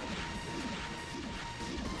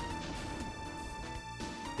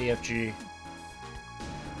 BFG.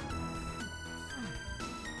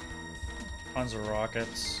 Tons of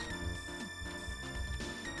rockets.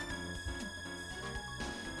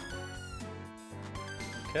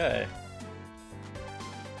 Okay.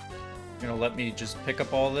 You're gonna let me just pick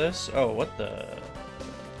up all this? Oh, what the...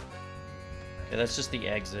 Okay, that's just the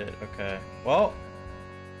exit. Okay. Well...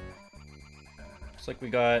 Looks like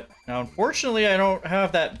we got... Now, unfortunately, I don't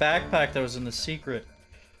have that backpack that was in the secret.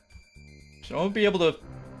 So I won't be able to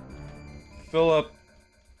fill up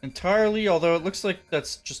entirely, although it looks like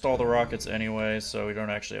that's just all the rockets anyway, so we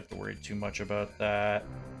don't actually have to worry too much about that.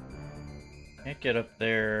 Can't get up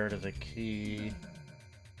there to the key.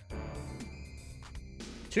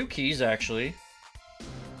 2 keys, actually.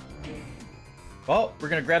 Well, we're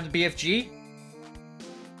gonna grab the BFG.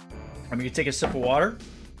 I'm gonna take a sip of water.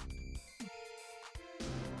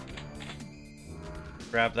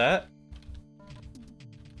 Grab that.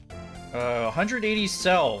 180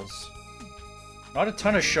 cells. Not a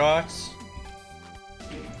ton of shots.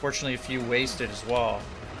 Unfortunately, a few wasted as well.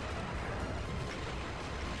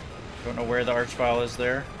 Don't know where the archvile is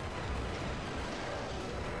there.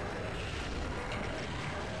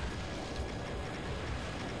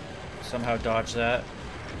 Somehow dodge that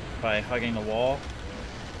by hugging the wall.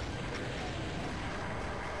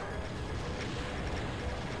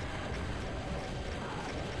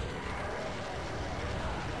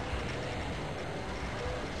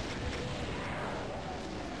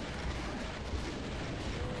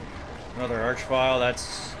 Another archvile,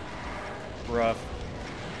 that's rough.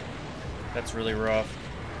 That's really rough.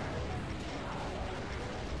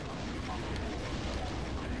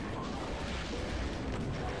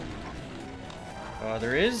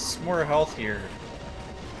 There is more health here.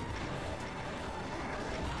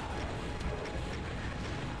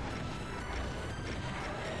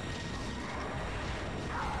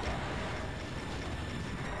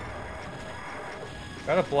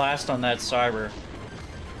 Got a blast on that cyber.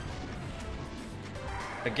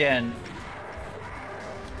 Again,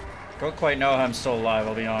 don't quite know how I'm still alive,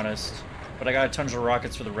 I'll be honest. But I got tons of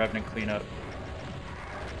rockets for the Revenant cleanup.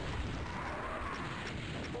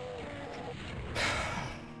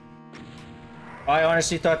 I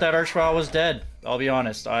honestly thought that archvile was dead. I'll be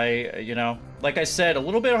honest. You know, like I said, a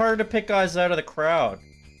little bit harder to pick guys out of the crowd.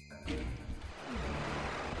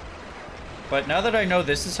 But now that I know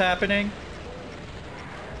this is happening,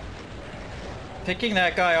 picking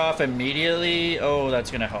that guy off immediately, oh,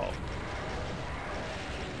 that's gonna help.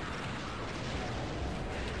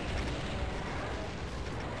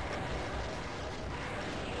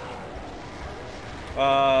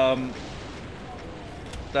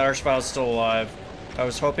 That archvile is still alive. I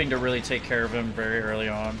was hoping to really take care of him very early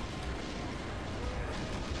on.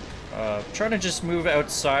 Trying to just move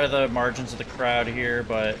outside of the margins of the crowd here,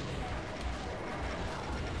 but...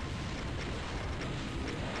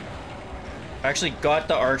 I actually got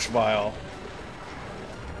the archvile.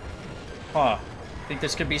 Huh. Think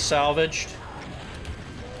this could be salvaged?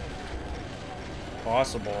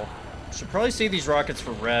 Possible. Should probably save these rockets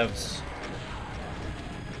for revs.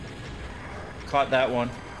 Caught that one.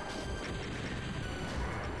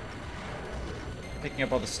 Picking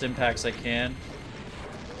up all the stim packs I can.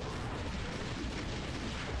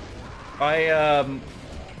 I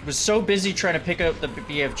was so busy trying to pick up the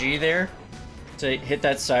BFG there to hit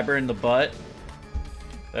that cyber in the butt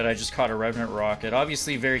that I just caught a Revenant rocket.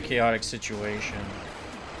 Obviously, very chaotic situation.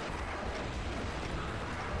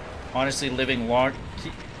 Honestly, living long...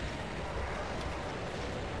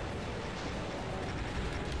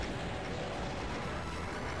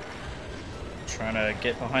 Trying to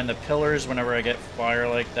get behind the pillars whenever I get fire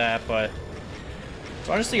like that, but it's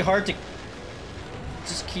honestly hard to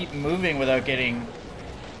just keep moving without getting...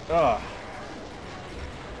 Ugh.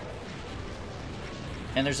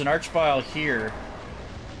 And there's an archvile here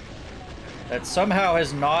that somehow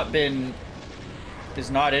has not been... is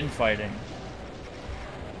not infighting.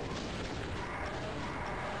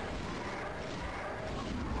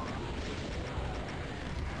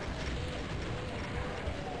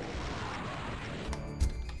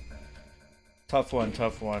 Tough one,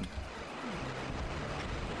 tough one.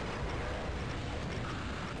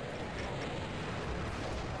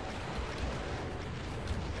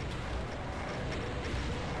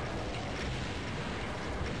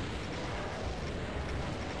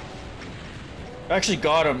 I actually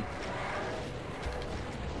got him.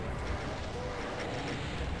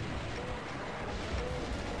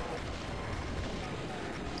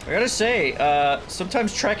 I gotta say,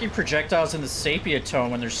 sometimes tracking projectiles in the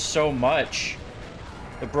sepia-tone when there's so much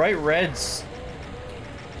The bright reds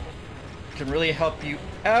can really help you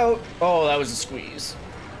out. Oh, that was a squeeze.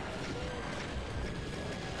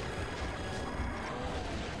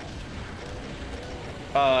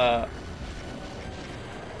 So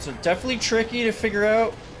definitely tricky to figure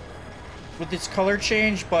out with its color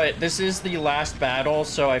change, but this is the last battle,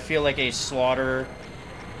 so I feel like a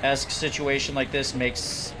slaughter-esque situation like this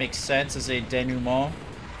makes sense as a denouement.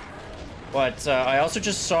 But I also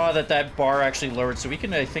just saw that that bar actually lowered, so we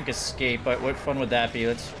can, I think, escape. But what fun would that be?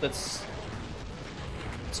 Let's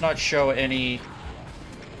not show any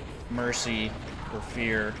mercy or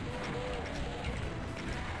fear.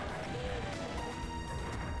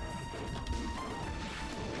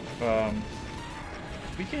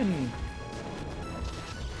 We can.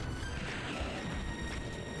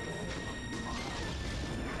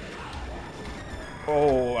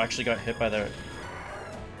 Oh, actually got hit by the. Of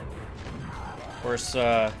course,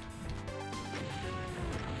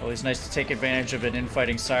 always nice to take advantage of an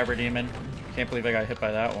infighting cyber demon. Can't believe I got hit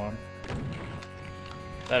by that one.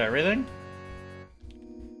 Is that everything?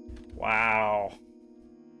 Wow.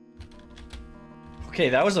 Okay,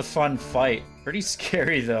 that was a fun fight. Pretty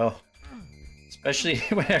scary, though. Especially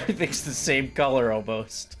when everything's the same color,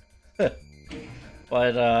 almost. But,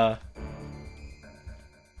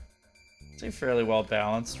 it's a fairly well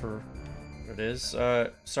balanced for what it is.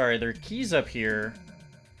 Sorry, there are keys up here.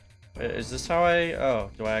 Is this how I... Oh,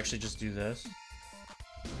 do I actually just do this?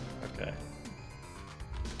 Okay.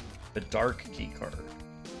 The dark key card.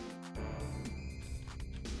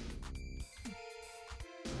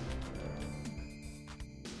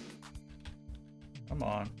 Come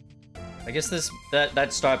on. I guess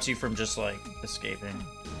that stops you from just like escaping.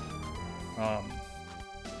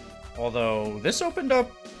 Although this opened up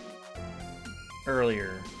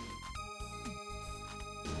earlier.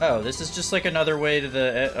 Oh, this is just like another way to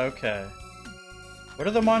the... Okay. What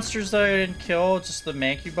are the monsters that I didn't kill? Just the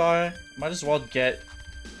mancubi? Might as well get...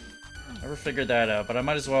 Never figured that out, but I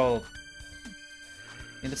might as well...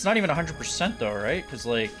 I mean, it's not even 100% though, right? Because,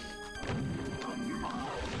 like...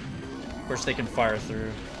 Of course they can fire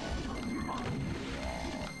through.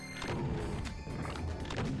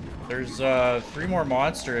 There's, 3 more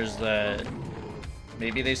monsters that...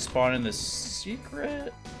 Maybe they spawn in the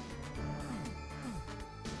secret?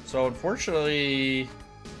 So, unfortunately...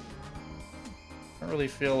 I don't really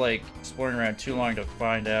feel like exploring around too long to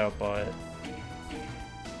find out, but...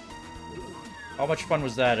 How much fun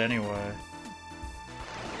was that anyway?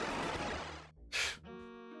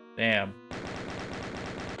 Damn.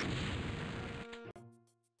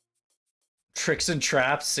 Tricks and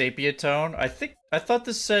traps, sepia-toned. I thought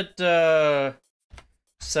this said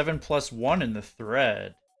 7+1 in the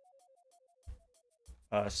thread.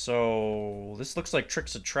 So this looks like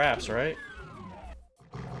tricks and traps, right?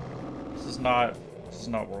 This is not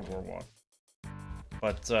World War I.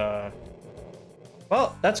 But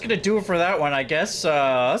well, that's gonna do it for that one, I guess.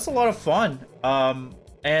 That's a lot of fun.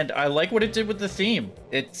 And I like what it did with the theme.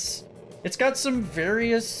 It's got some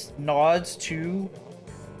various nods to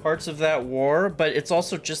parts of that war, but it's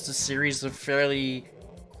also just a series of fairly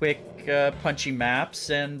quick, punchy maps.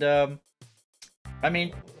 And I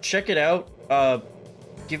mean, check it out.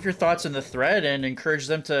 Give your thoughts in the thread and encourage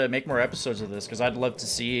them to make more episodes of this, because I'd love to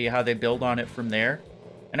see how they build on it from there.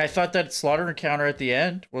 And I thought that slaughter encounter at the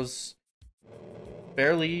end was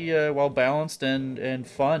fairly well balanced and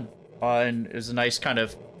fun, and it was a nice kind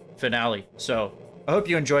of finale. So I hope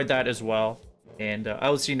you enjoyed that as well, and I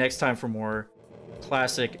will see you next time for more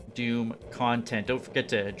classic Doom content. Don't forget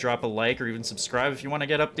to drop a like or even subscribe if you want to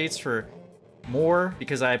get updates for more,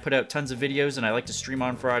 because I put out tons of videos and I like to stream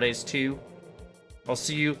on Fridays too. I'll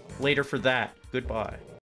see you later for that. Goodbye.